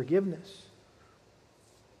mutual forgiveness.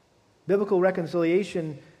 Biblical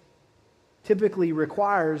reconciliation typically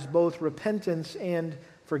requires both repentance and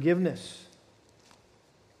forgiveness.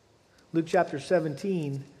 Luke chapter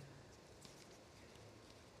 17,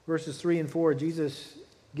 verses 3 and 4, Jesus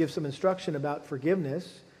gives some instruction about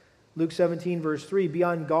forgiveness. Luke 17, verse 3, be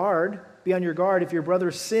on your guard. If your brother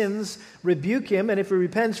sins, rebuke him, and if he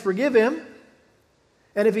repents, forgive him.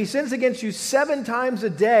 And if he sins against you 7 times a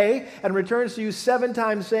day and returns to you 7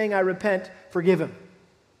 times saying, I repent, forgive him.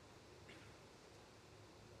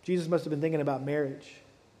 Jesus must have been thinking about marriage.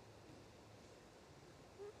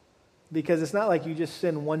 Because it's not like you just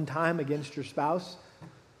sin one time against your spouse.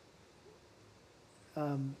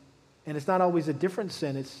 And it's not always a different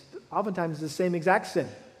sin. It's oftentimes the same exact sin.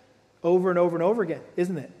 Over and over and over again,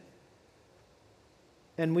 isn't it?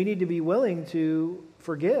 And we need to be willing to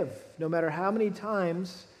forgive, no matter how many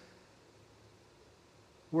times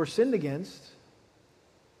we're sinned against,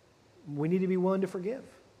 we need to be willing to forgive.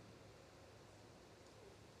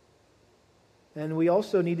 And we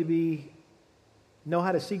also need to know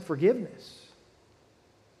how to seek forgiveness.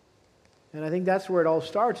 And I think that's where it all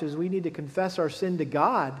starts, is we need to confess our sin to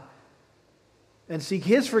God and seek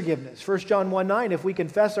His forgiveness. 1 John 1:9, if we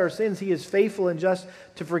confess our sins, He is faithful and just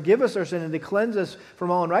to forgive us our sin and to cleanse us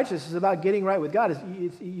from all unrighteousness. It's about getting right with God.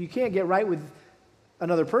 You can't get right with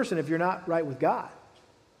another person if you're not right with God.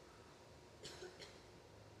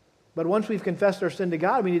 But once we've confessed our sin to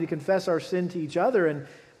God, we need to confess our sin to each other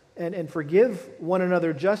and forgive one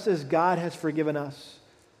another just as God has forgiven us.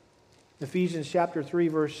 Ephesians chapter 3,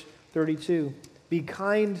 verse 32. Be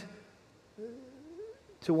kind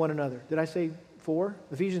to one another. Did I say 4?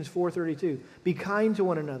 Ephesians 4:32. Be kind to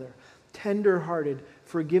one another, tender-hearted,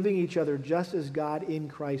 forgiving each other just as God in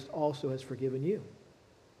Christ also has forgiven you.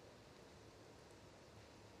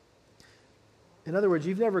 In other words,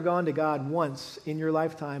 you've never gone to God once in your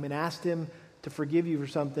lifetime and asked Him to forgive you for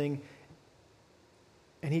something,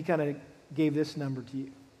 and He kind of gave this number to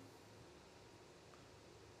you.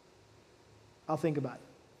 I'll think about it.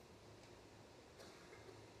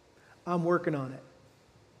 I'm working on it.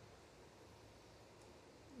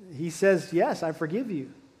 He says, yes, I forgive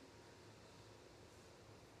you.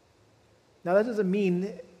 Now, that doesn't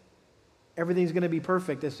mean everything's going to be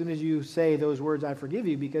perfect as soon as you say those words, I forgive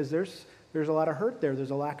you, because there's a lot of hurt there. There's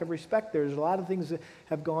a lack of respect there. There's a lot of things that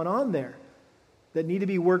have gone on there that need to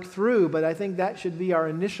be worked through, but I think that should be our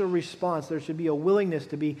initial response. There should be a willingness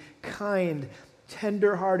to be kind,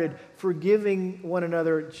 tender-hearted, forgiving one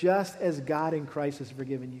another just as God in Christ has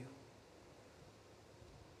forgiven you.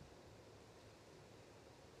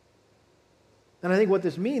 And I think what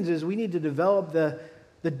this means is we need to develop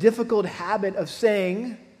the difficult habit of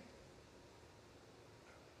saying,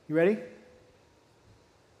 you ready?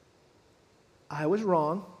 I was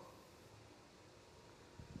wrong.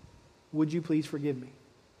 Would you please forgive me?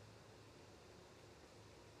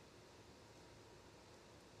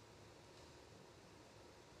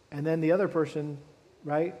 And then the other person,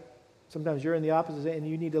 right? Sometimes you're in the opposite and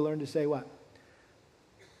you need to learn to say what?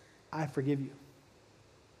 I forgive you.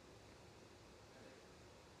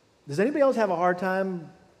 Does anybody else have a hard time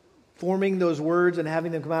forming those words and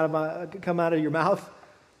having them come out of your mouth?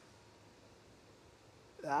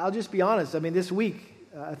 I'll just be honest. I mean, this week,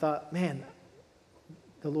 I thought, man,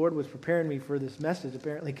 the Lord was preparing me for this message,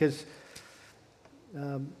 apparently, because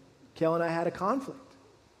Kel and I had a conflict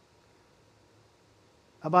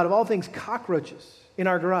about, of all things, cockroaches in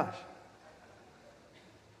our garage.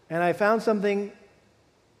 And I found something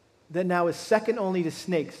that now is second only to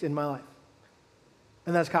snakes in my life.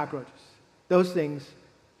 And that's cockroaches. Those things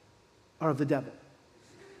are of the devil.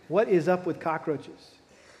 What is up with cockroaches?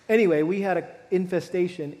 Anyway, we had an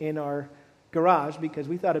infestation in our garage because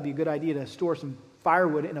we thought it'd be a good idea to store some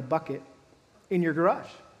firewood in a bucket in your garage.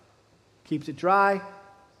 Keeps it dry.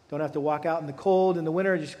 Don't have to walk out in the cold in the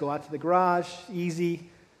winter. Just go out to the garage. Easy.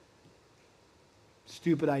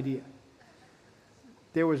 Stupid idea.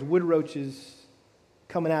 There was wood roaches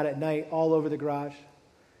coming out at night all over the garage.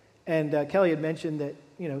 And Kelly had mentioned that,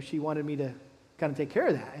 she wanted me to kind of take care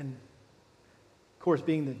of that. And, of course,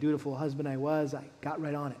 being the dutiful husband I was, I got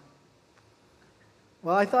right on it.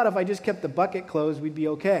 Well, I thought if I just kept the bucket closed, we'd be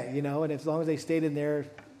okay, and as long as they stayed in there,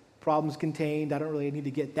 problems contained, I don't really need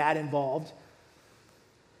to get that involved.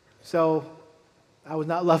 So I was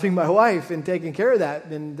not loving my wife and taking care of that.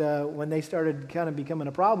 And when they started kind of becoming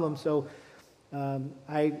a problem, so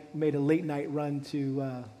I made a late night run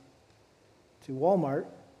to Walmart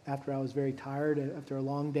after I was very tired, after a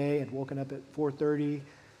long day. I'd woken up at 4:30,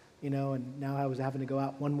 and now I was having to go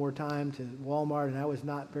out one more time to Walmart, and I was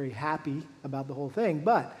not very happy about the whole thing.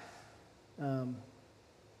 But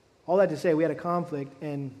all that to say, we had a conflict,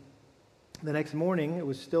 and the next morning it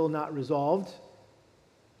was still not resolved,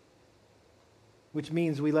 which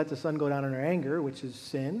means we let the sun go down in our anger, which is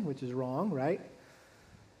sin, which is wrong, right?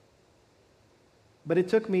 But it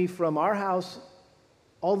took me from our house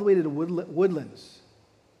all the way to the Woodlands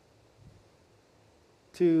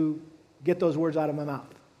to get those words out of my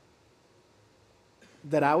mouth.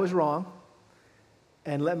 That I was wrong,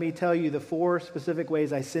 and let me tell you the 4 specific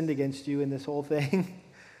ways I sinned against you in this whole thing,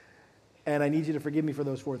 and I need you to forgive me for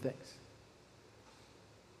those 4 things.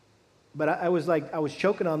 But I was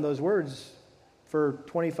choking on those words for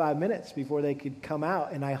 25 minutes before they could come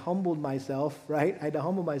out, and I humbled myself, right? I had to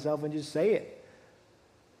humble myself and just say it.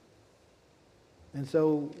 And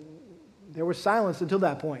so there was silence until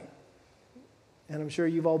that point. And I'm sure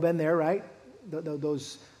you've all been there, right?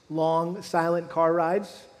 Those long, silent car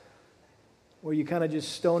rides where you kind of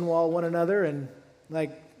just stonewall one another and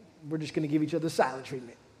we're just going to give each other silent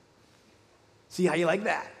treatment. See how you like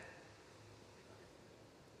that?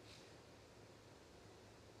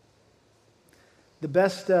 The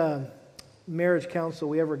best marriage counsel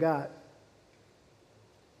we ever got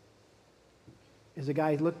is a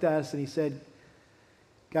guy who looked at us and he said,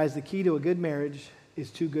 guys, the key to a good marriage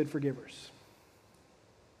is two good forgivers.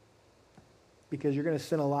 Because you're going to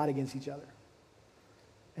sin a lot against each other.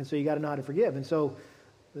 And so you got to know how to forgive. And so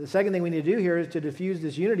the second thing we need to do here is to diffuse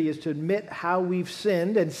disunity, is to admit how we've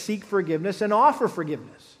sinned and seek forgiveness and offer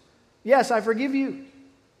forgiveness. Yes, I forgive you.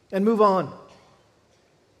 And move on.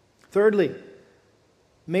 Thirdly,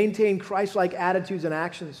 maintain Christ-like attitudes and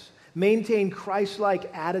actions. Maintain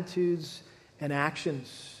Christ-like attitudes and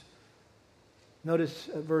actions. Notice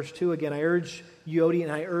verse 2 again. I urge Euodia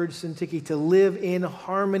and I urge Syntyche to live in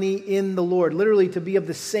harmony in the Lord. Literally, to be of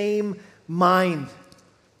the same mind.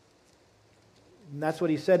 And that's what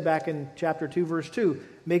he said back in chapter 2, verse 2.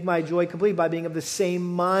 Make my joy complete by being of the same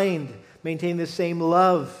mind. Maintain the same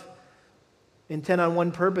love. Intent on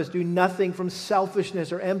one purpose. Do nothing from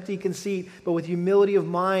selfishness or empty conceit, but with humility of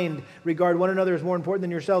mind. Regard one another as more important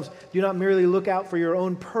than yourselves. Do not merely look out for your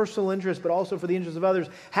own personal interest, but also for the interests of others.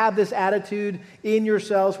 Have this attitude in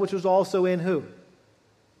yourselves, which was also in who?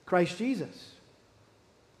 Christ Jesus.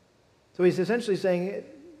 So he's essentially saying,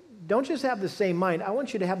 don't just have the same mind. I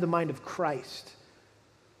want you to have the mind of Christ,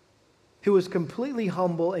 who was completely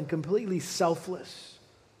humble and completely selfless.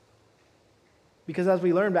 Because as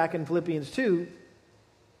we learned back in Philippians 2,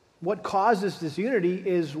 what causes disunity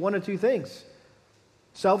is one of two things: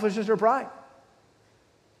 selfishness or pride.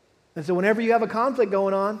 And so whenever you have a conflict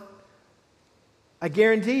going on, I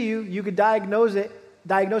guarantee you could diagnose it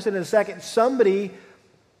in a second. Somebody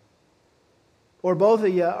or both of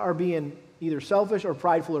you are being either selfish or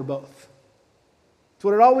prideful or both. That's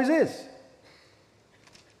what it always is.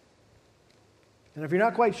 And if you're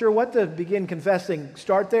not quite sure what to begin confessing,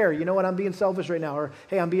 start there. You know what, I'm being selfish right now. Or,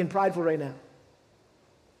 hey, I'm being prideful right now.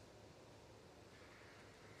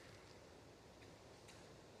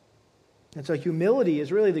 And so humility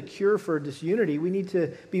is really the cure for disunity. We need to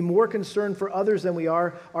be more concerned for others than we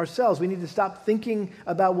are ourselves. We need to stop thinking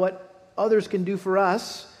about what others can do for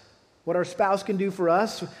us, what our spouse can do for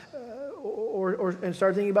us, and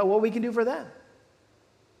start thinking about what we can do for them.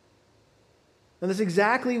 And that's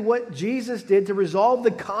exactly what Jesus did to resolve the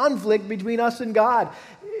conflict between us and God.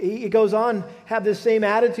 He goes on, have this same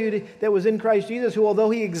attitude that was in Christ Jesus, who, although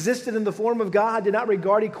he existed in the form of God, did not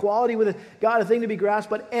regard equality with God a thing to be grasped,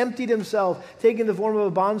 but emptied himself, taking the form of a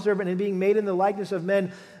bondservant and being made in the likeness of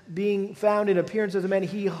men, being found in appearance as a man.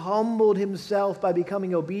 He humbled himself by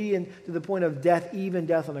becoming obedient to the point of death, even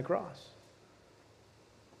death on the cross.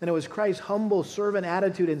 And it was Christ's humble servant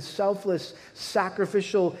attitude and selfless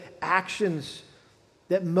sacrificial actions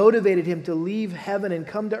that motivated him to leave heaven and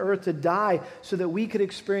come to earth to die so that we could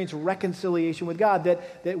experience reconciliation with God,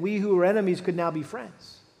 that we who were enemies could now be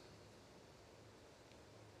friends.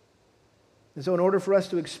 And so in order for us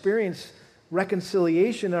to experience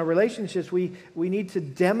reconciliation in our relationships, we need to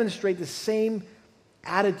demonstrate the same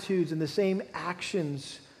attitudes and the same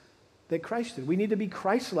actions that Christ did. We need to be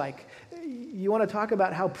Christ-like. You want to talk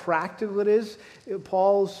about how practical it is?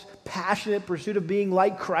 Paul's passionate pursuit of being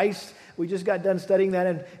like Christ. We just got done studying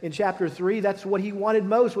that in chapter 3. That's what he wanted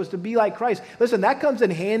most, was to be like Christ. Listen, that comes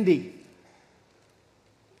in handy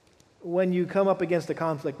when you come up against a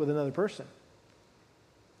conflict with another person.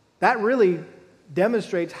 That really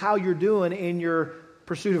demonstrates how you're doing in your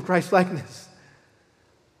pursuit of Christ-likeness.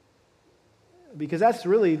 Because that's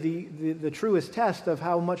really the truest test of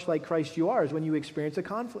how much like Christ you are, is when you experience a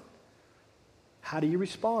conflict. How do you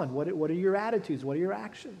respond? What are your attitudes? What are your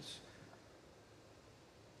actions?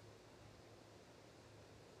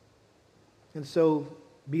 And so,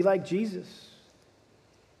 be like Jesus.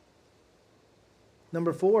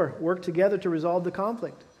 Number 4, work together to resolve the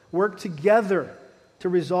conflict. Work together to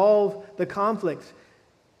resolve the conflict.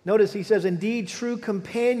 Notice he says, indeed, true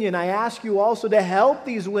companion, I ask you also to help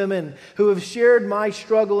these women who have shared my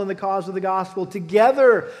struggle in the cause of the gospel,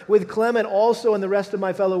 together with Clement also and the rest of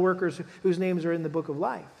my fellow workers whose names are in the book of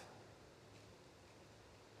life.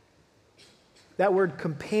 That word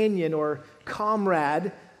companion or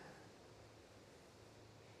comrade,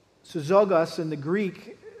 Sozogos in the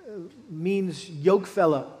Greek, means yoke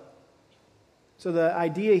fellow. So the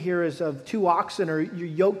idea here is of two oxen are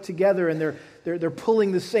yoked together and they're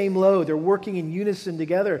pulling the same load. They're working in unison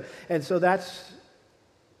together. And so that's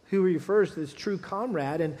who refers to this true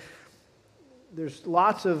comrade. And there's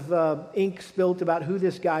lots of ink spilt about who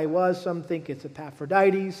this guy was. Some think it's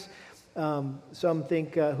Epaphroditus. Some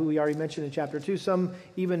think who we already mentioned in chapter 2. Some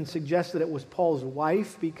even suggest that it was Paul's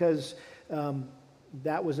wife because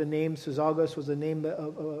That was a name. Syzagos was a name,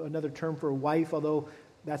 another term for wife, although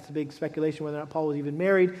that's the big speculation whether or not Paul was even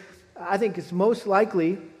married. I think it's most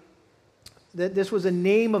likely that this was a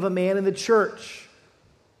name of a man in the church.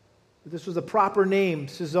 This was a proper name,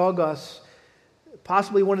 Syzagos,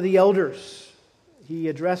 possibly one of the elders. He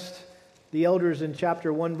addressed the elders in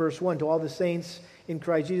chapter 1, verse 1, to all the saints in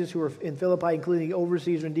Christ Jesus who were in Philippi, including the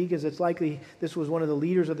overseers and deacons. It's likely this was one of the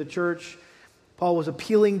leaders of the church. Paul was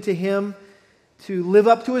appealing to him to live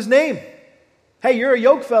up to his name. Hey, you're a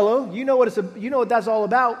yoke fellow. You know what that's all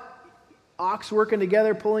about. Ox working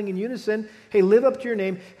together, pulling in unison. Hey, live up to your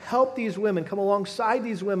name. Help these women. Come alongside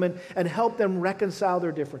these women and help them reconcile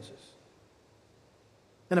their differences.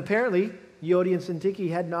 And apparently, Euodia and Syntyche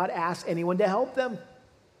had not asked anyone to help them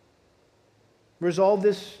resolve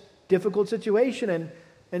this difficult situation.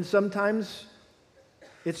 And sometimes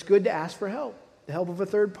it's good to ask for help, the help of a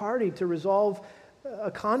third party to resolve a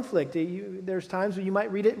conflict. There's times when you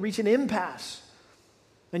might reach an impasse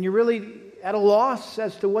and you're really at a loss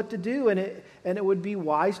as to what to do, and it would be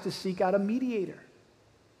wise to seek out a mediator,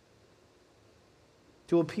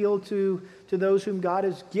 to appeal to those whom God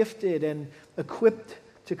has gifted and equipped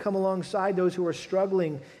to come alongside those who are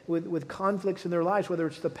struggling with conflicts in their lives, whether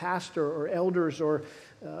it's the pastor or elders or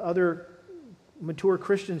other mature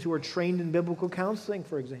Christians who are trained in biblical counseling,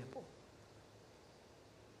 for example.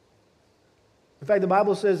 In fact, the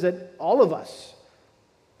Bible says that all of us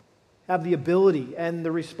have the ability and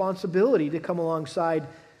the responsibility to come alongside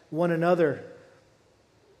one another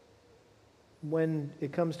when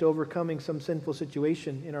it comes to overcoming some sinful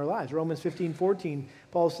situation in our lives. Romans 15:14,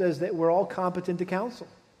 Paul says that we're all competent to counsel.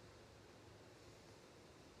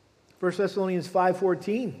 1 Thessalonians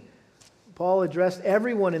 5:14, Paul addressed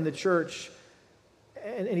everyone in the church,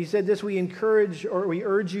 and he said this: we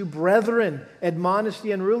urge you, brethren, admonish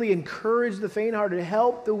the unruly, encourage the faint-hearted,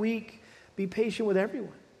 help the weak, be patient with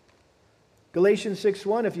everyone. Galatians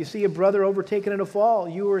 6:1, if you see a brother overtaken in a fall,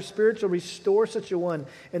 you who are spiritual, restore such a one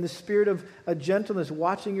in the spirit of gentleness,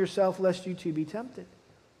 watching yourself lest you too be tempted.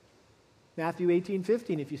 Matthew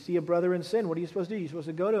 18:15, if you see a brother in sin, what are you supposed to do? You're supposed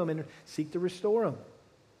to go to him and seek to restore him.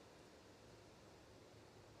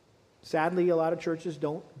 Sadly, a lot of churches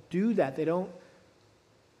don't do that. They don't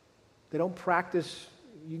practice,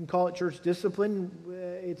 you can call it church discipline.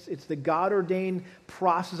 It's the God-ordained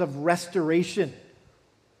process of restoration.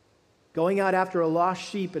 Going out after a lost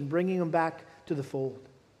sheep and bringing them back to the fold.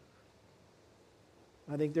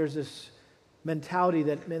 I think there's this mentality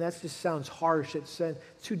that, man, that just sounds harsh. It's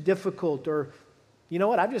too difficult, or, you know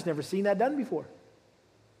what, I've just never seen that done before.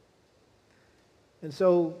 And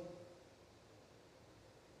so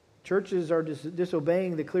churches are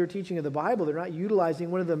disobeying the clear teaching of the Bible. They're not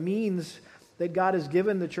utilizing one of the means that God has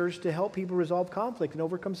given the church to help people resolve conflict and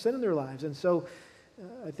overcome sin in their lives. And so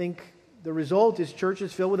I think the result is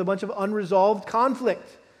churches filled with a bunch of unresolved conflict,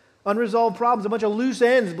 unresolved problems, a bunch of loose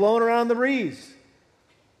ends blowing around in the breeze.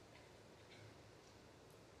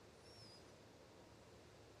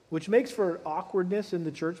 Which makes for awkwardness in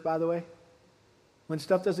the church, by the way. When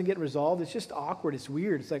stuff doesn't get resolved, it's just awkward. It's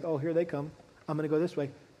weird. It's like, oh, here they come. I'm going to go this way.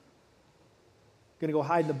 I'm going to go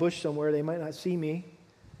hide in the bush somewhere. They might not see me.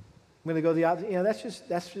 I'm going to go the opposite. You know,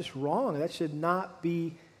 that's just wrong. That should not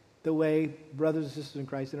be the way brothers and sisters in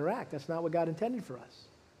Christ interact. That's not what God intended for us.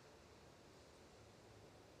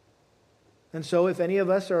 And so if any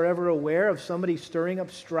of us are ever aware of somebody stirring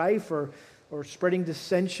up strife or spreading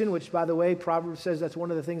dissension, which, by the way, Proverbs says that's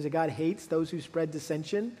one of the things that God hates, those who spread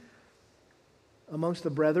dissension amongst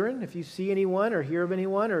the brethren. If you see anyone or hear of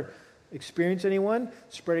anyone or experience anyone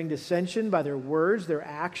spreading dissension by their words, their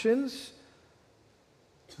actions,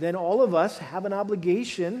 then all of us have an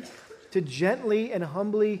obligation to gently and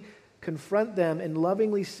humbly confront them and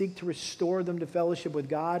lovingly seek to restore them to fellowship with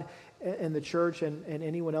God and the church and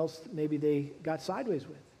anyone else that maybe they got sideways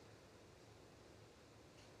with.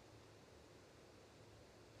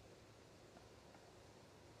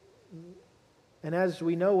 And as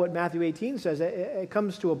we know what Matthew 18 says, it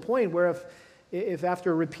comes to a point where if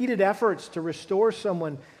after repeated efforts to restore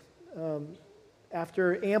someone,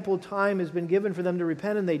 after ample time has been given for them to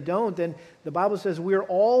repent and they don't, then the Bible says we're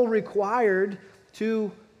all required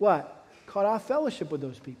to, what? Cut off fellowship with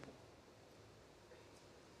those people.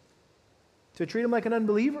 To treat them like an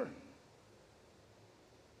unbeliever.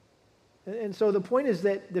 And so the point is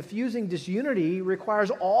that diffusing disunity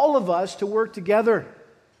requires all of us to work together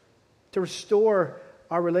to restore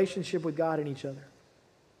our relationship with God and each other.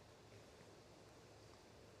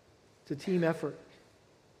 It's a team effort.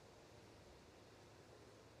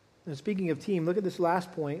 And speaking of team, look at this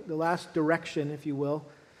last point, the last direction, if you will.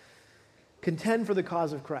 Contend for the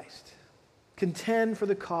cause of Christ. Contend for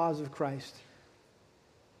the cause of Christ.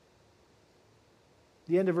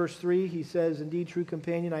 the end of verse 3, he says, "Indeed, true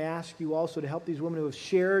companion, I ask you also to help these women who have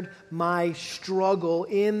shared my struggle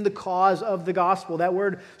in the cause of the gospel." That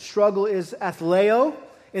word struggle is athleo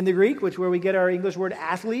in the Greek, which is where we get our English word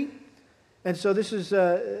athlete. And so this is,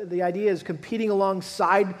 the idea is competing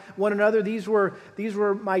alongside one another. These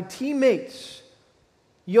were my teammates.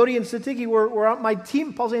 Yodi and Syntyche were on my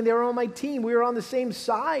team. Paul's saying they were on my team. We were on the same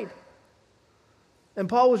side. And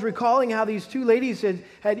Paul was recalling how these two ladies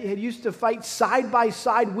had used to fight side by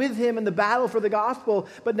side with him in the battle for the gospel,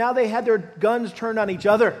 but now they had their guns turned on each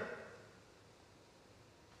other.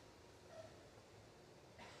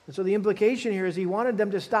 And so the implication here is he wanted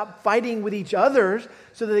them to stop fighting with each other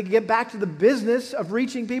so that they could get back to the business of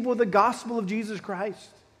reaching people with the gospel of Jesus Christ.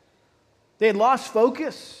 They had lost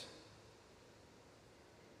focus.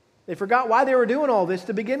 They forgot why they were doing all this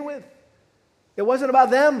to begin with. It wasn't about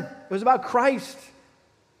them. It was about Christ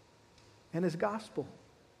and His gospel.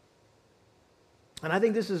 And I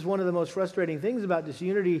think this is one of the most frustrating things about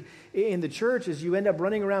disunity in the church is you end up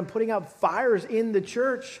running around putting out fires in the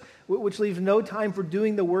church, which leaves no time for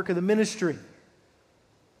doing the work of the ministry.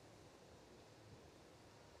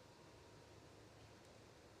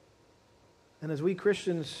 And as we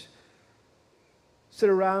Christians sit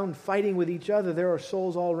around fighting with each other, there are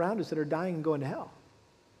souls all around us that are dying and going to hell.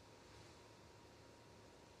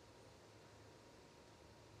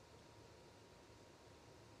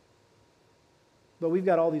 But we've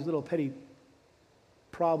got all these little petty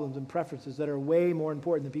problems and preferences that are way more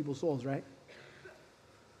important than people's souls, right?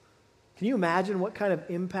 Can you imagine what kind of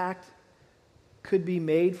impact could be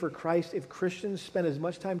made for Christ if Christians spent as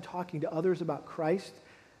much time talking to others about Christ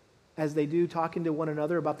as they do talking to one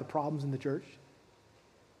another about the problems in the church?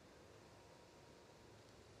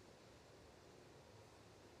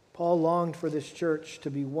 Paul longed for this church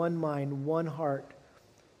to be one mind, one heart,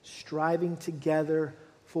 striving together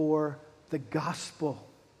for the gospel.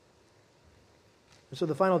 And so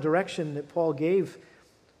the final direction that Paul gave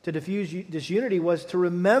to diffuse disunity was to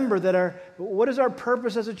remember that what is our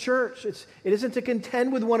purpose as a church? It isn't to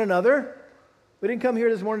contend with one another. We didn't come here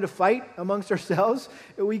this morning to fight amongst ourselves.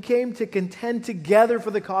 We came to contend together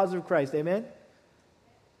for the cause of Christ. Amen?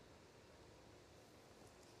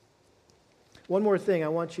 One more thing I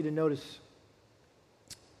want you to notice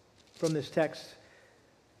from this text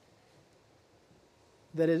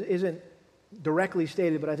that isn't directly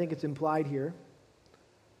stated, but I think it's implied here,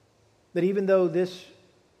 that even though this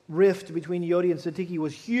rift between Yodi and Syntyche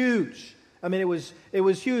was huge, I mean, it was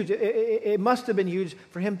huge. It must have been huge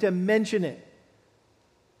for him to mention it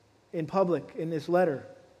in public, in this letter,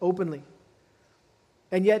 openly.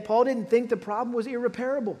 And yet Paul didn't think the problem was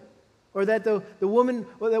irreparable, or that the woman,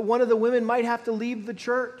 or that one of the women might have to leave the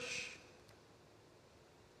church.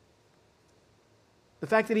 The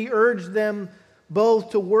fact that he urged them both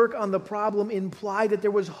to work on the problem implied that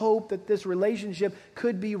there was hope that this relationship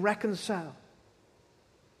could be reconciled.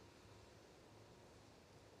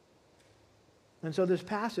 And so this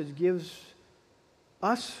passage gives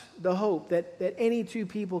us the hope that any two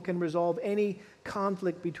people can resolve any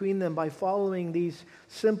conflict between them by following these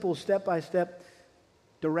simple step-by-step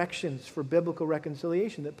directions for biblical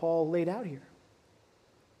reconciliation that Paul laid out here.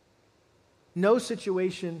 No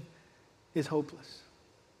situation is hopeless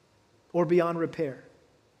or beyond repair.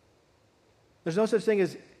 There's no such thing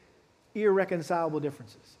as irreconcilable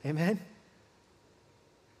differences. Amen?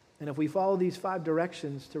 And if we follow these 5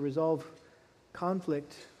 directions to resolve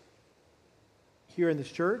conflict here in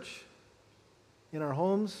this church, in our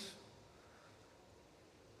homes,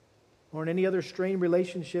 or in any other strained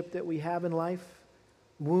relationship that we have in life,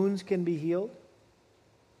 wounds can be healed.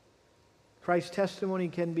 Christ's testimony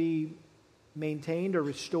can be maintained or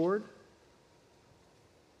restored.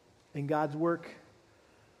 And God's work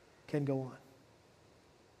can go on.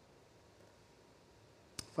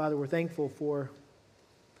 Father, we're thankful for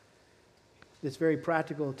this very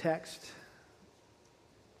practical text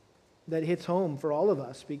that hits home for all of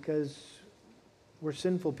us because we're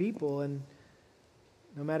sinful people, and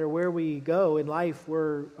no matter where we go in life,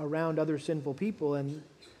 we're around other sinful people, and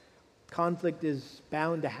conflict is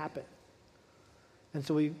bound to happen. And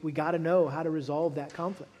so we got to know how to resolve that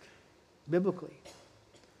conflict biblically.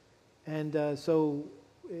 And so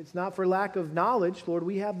it's not for lack of knowledge. Lord,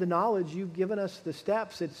 we have the knowledge. You've given us the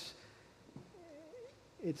steps. It's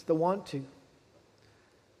the want to.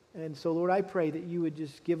 And so, Lord, I pray that you would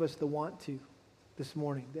just give us the want to this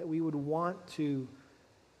morning, that we would want to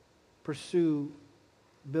pursue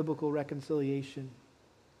biblical reconciliation,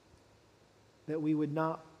 that we would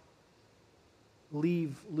not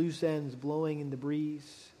leave loose ends blowing in the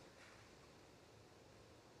breeze,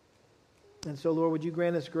 And so, Lord, would you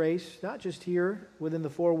grant us grace, not just here within the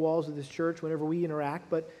four walls of this church whenever we interact,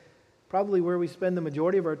 but probably where we spend the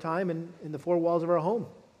majority of our time in the four walls of our home.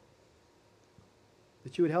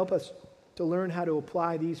 That you would help us to learn how to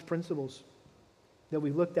apply these principles that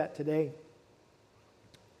we've looked at today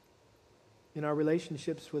in our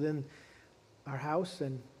relationships within our house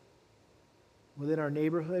and within our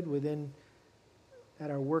neighborhood, at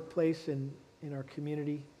our workplace and in our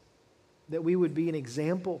community. That we would be an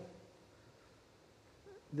example,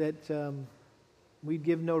 that we'd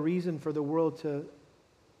give no reason for the world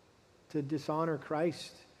to dishonor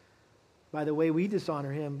Christ by the way we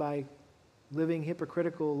dishonor him, by living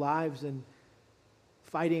hypocritical lives and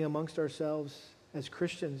fighting amongst ourselves as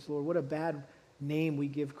Christians. Lord, what a bad name we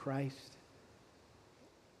give Christ.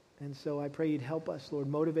 And so I pray you'd help us, Lord,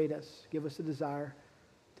 motivate us, give us a desire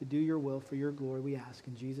to do your will for your glory, we ask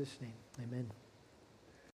in Jesus' name. Amen.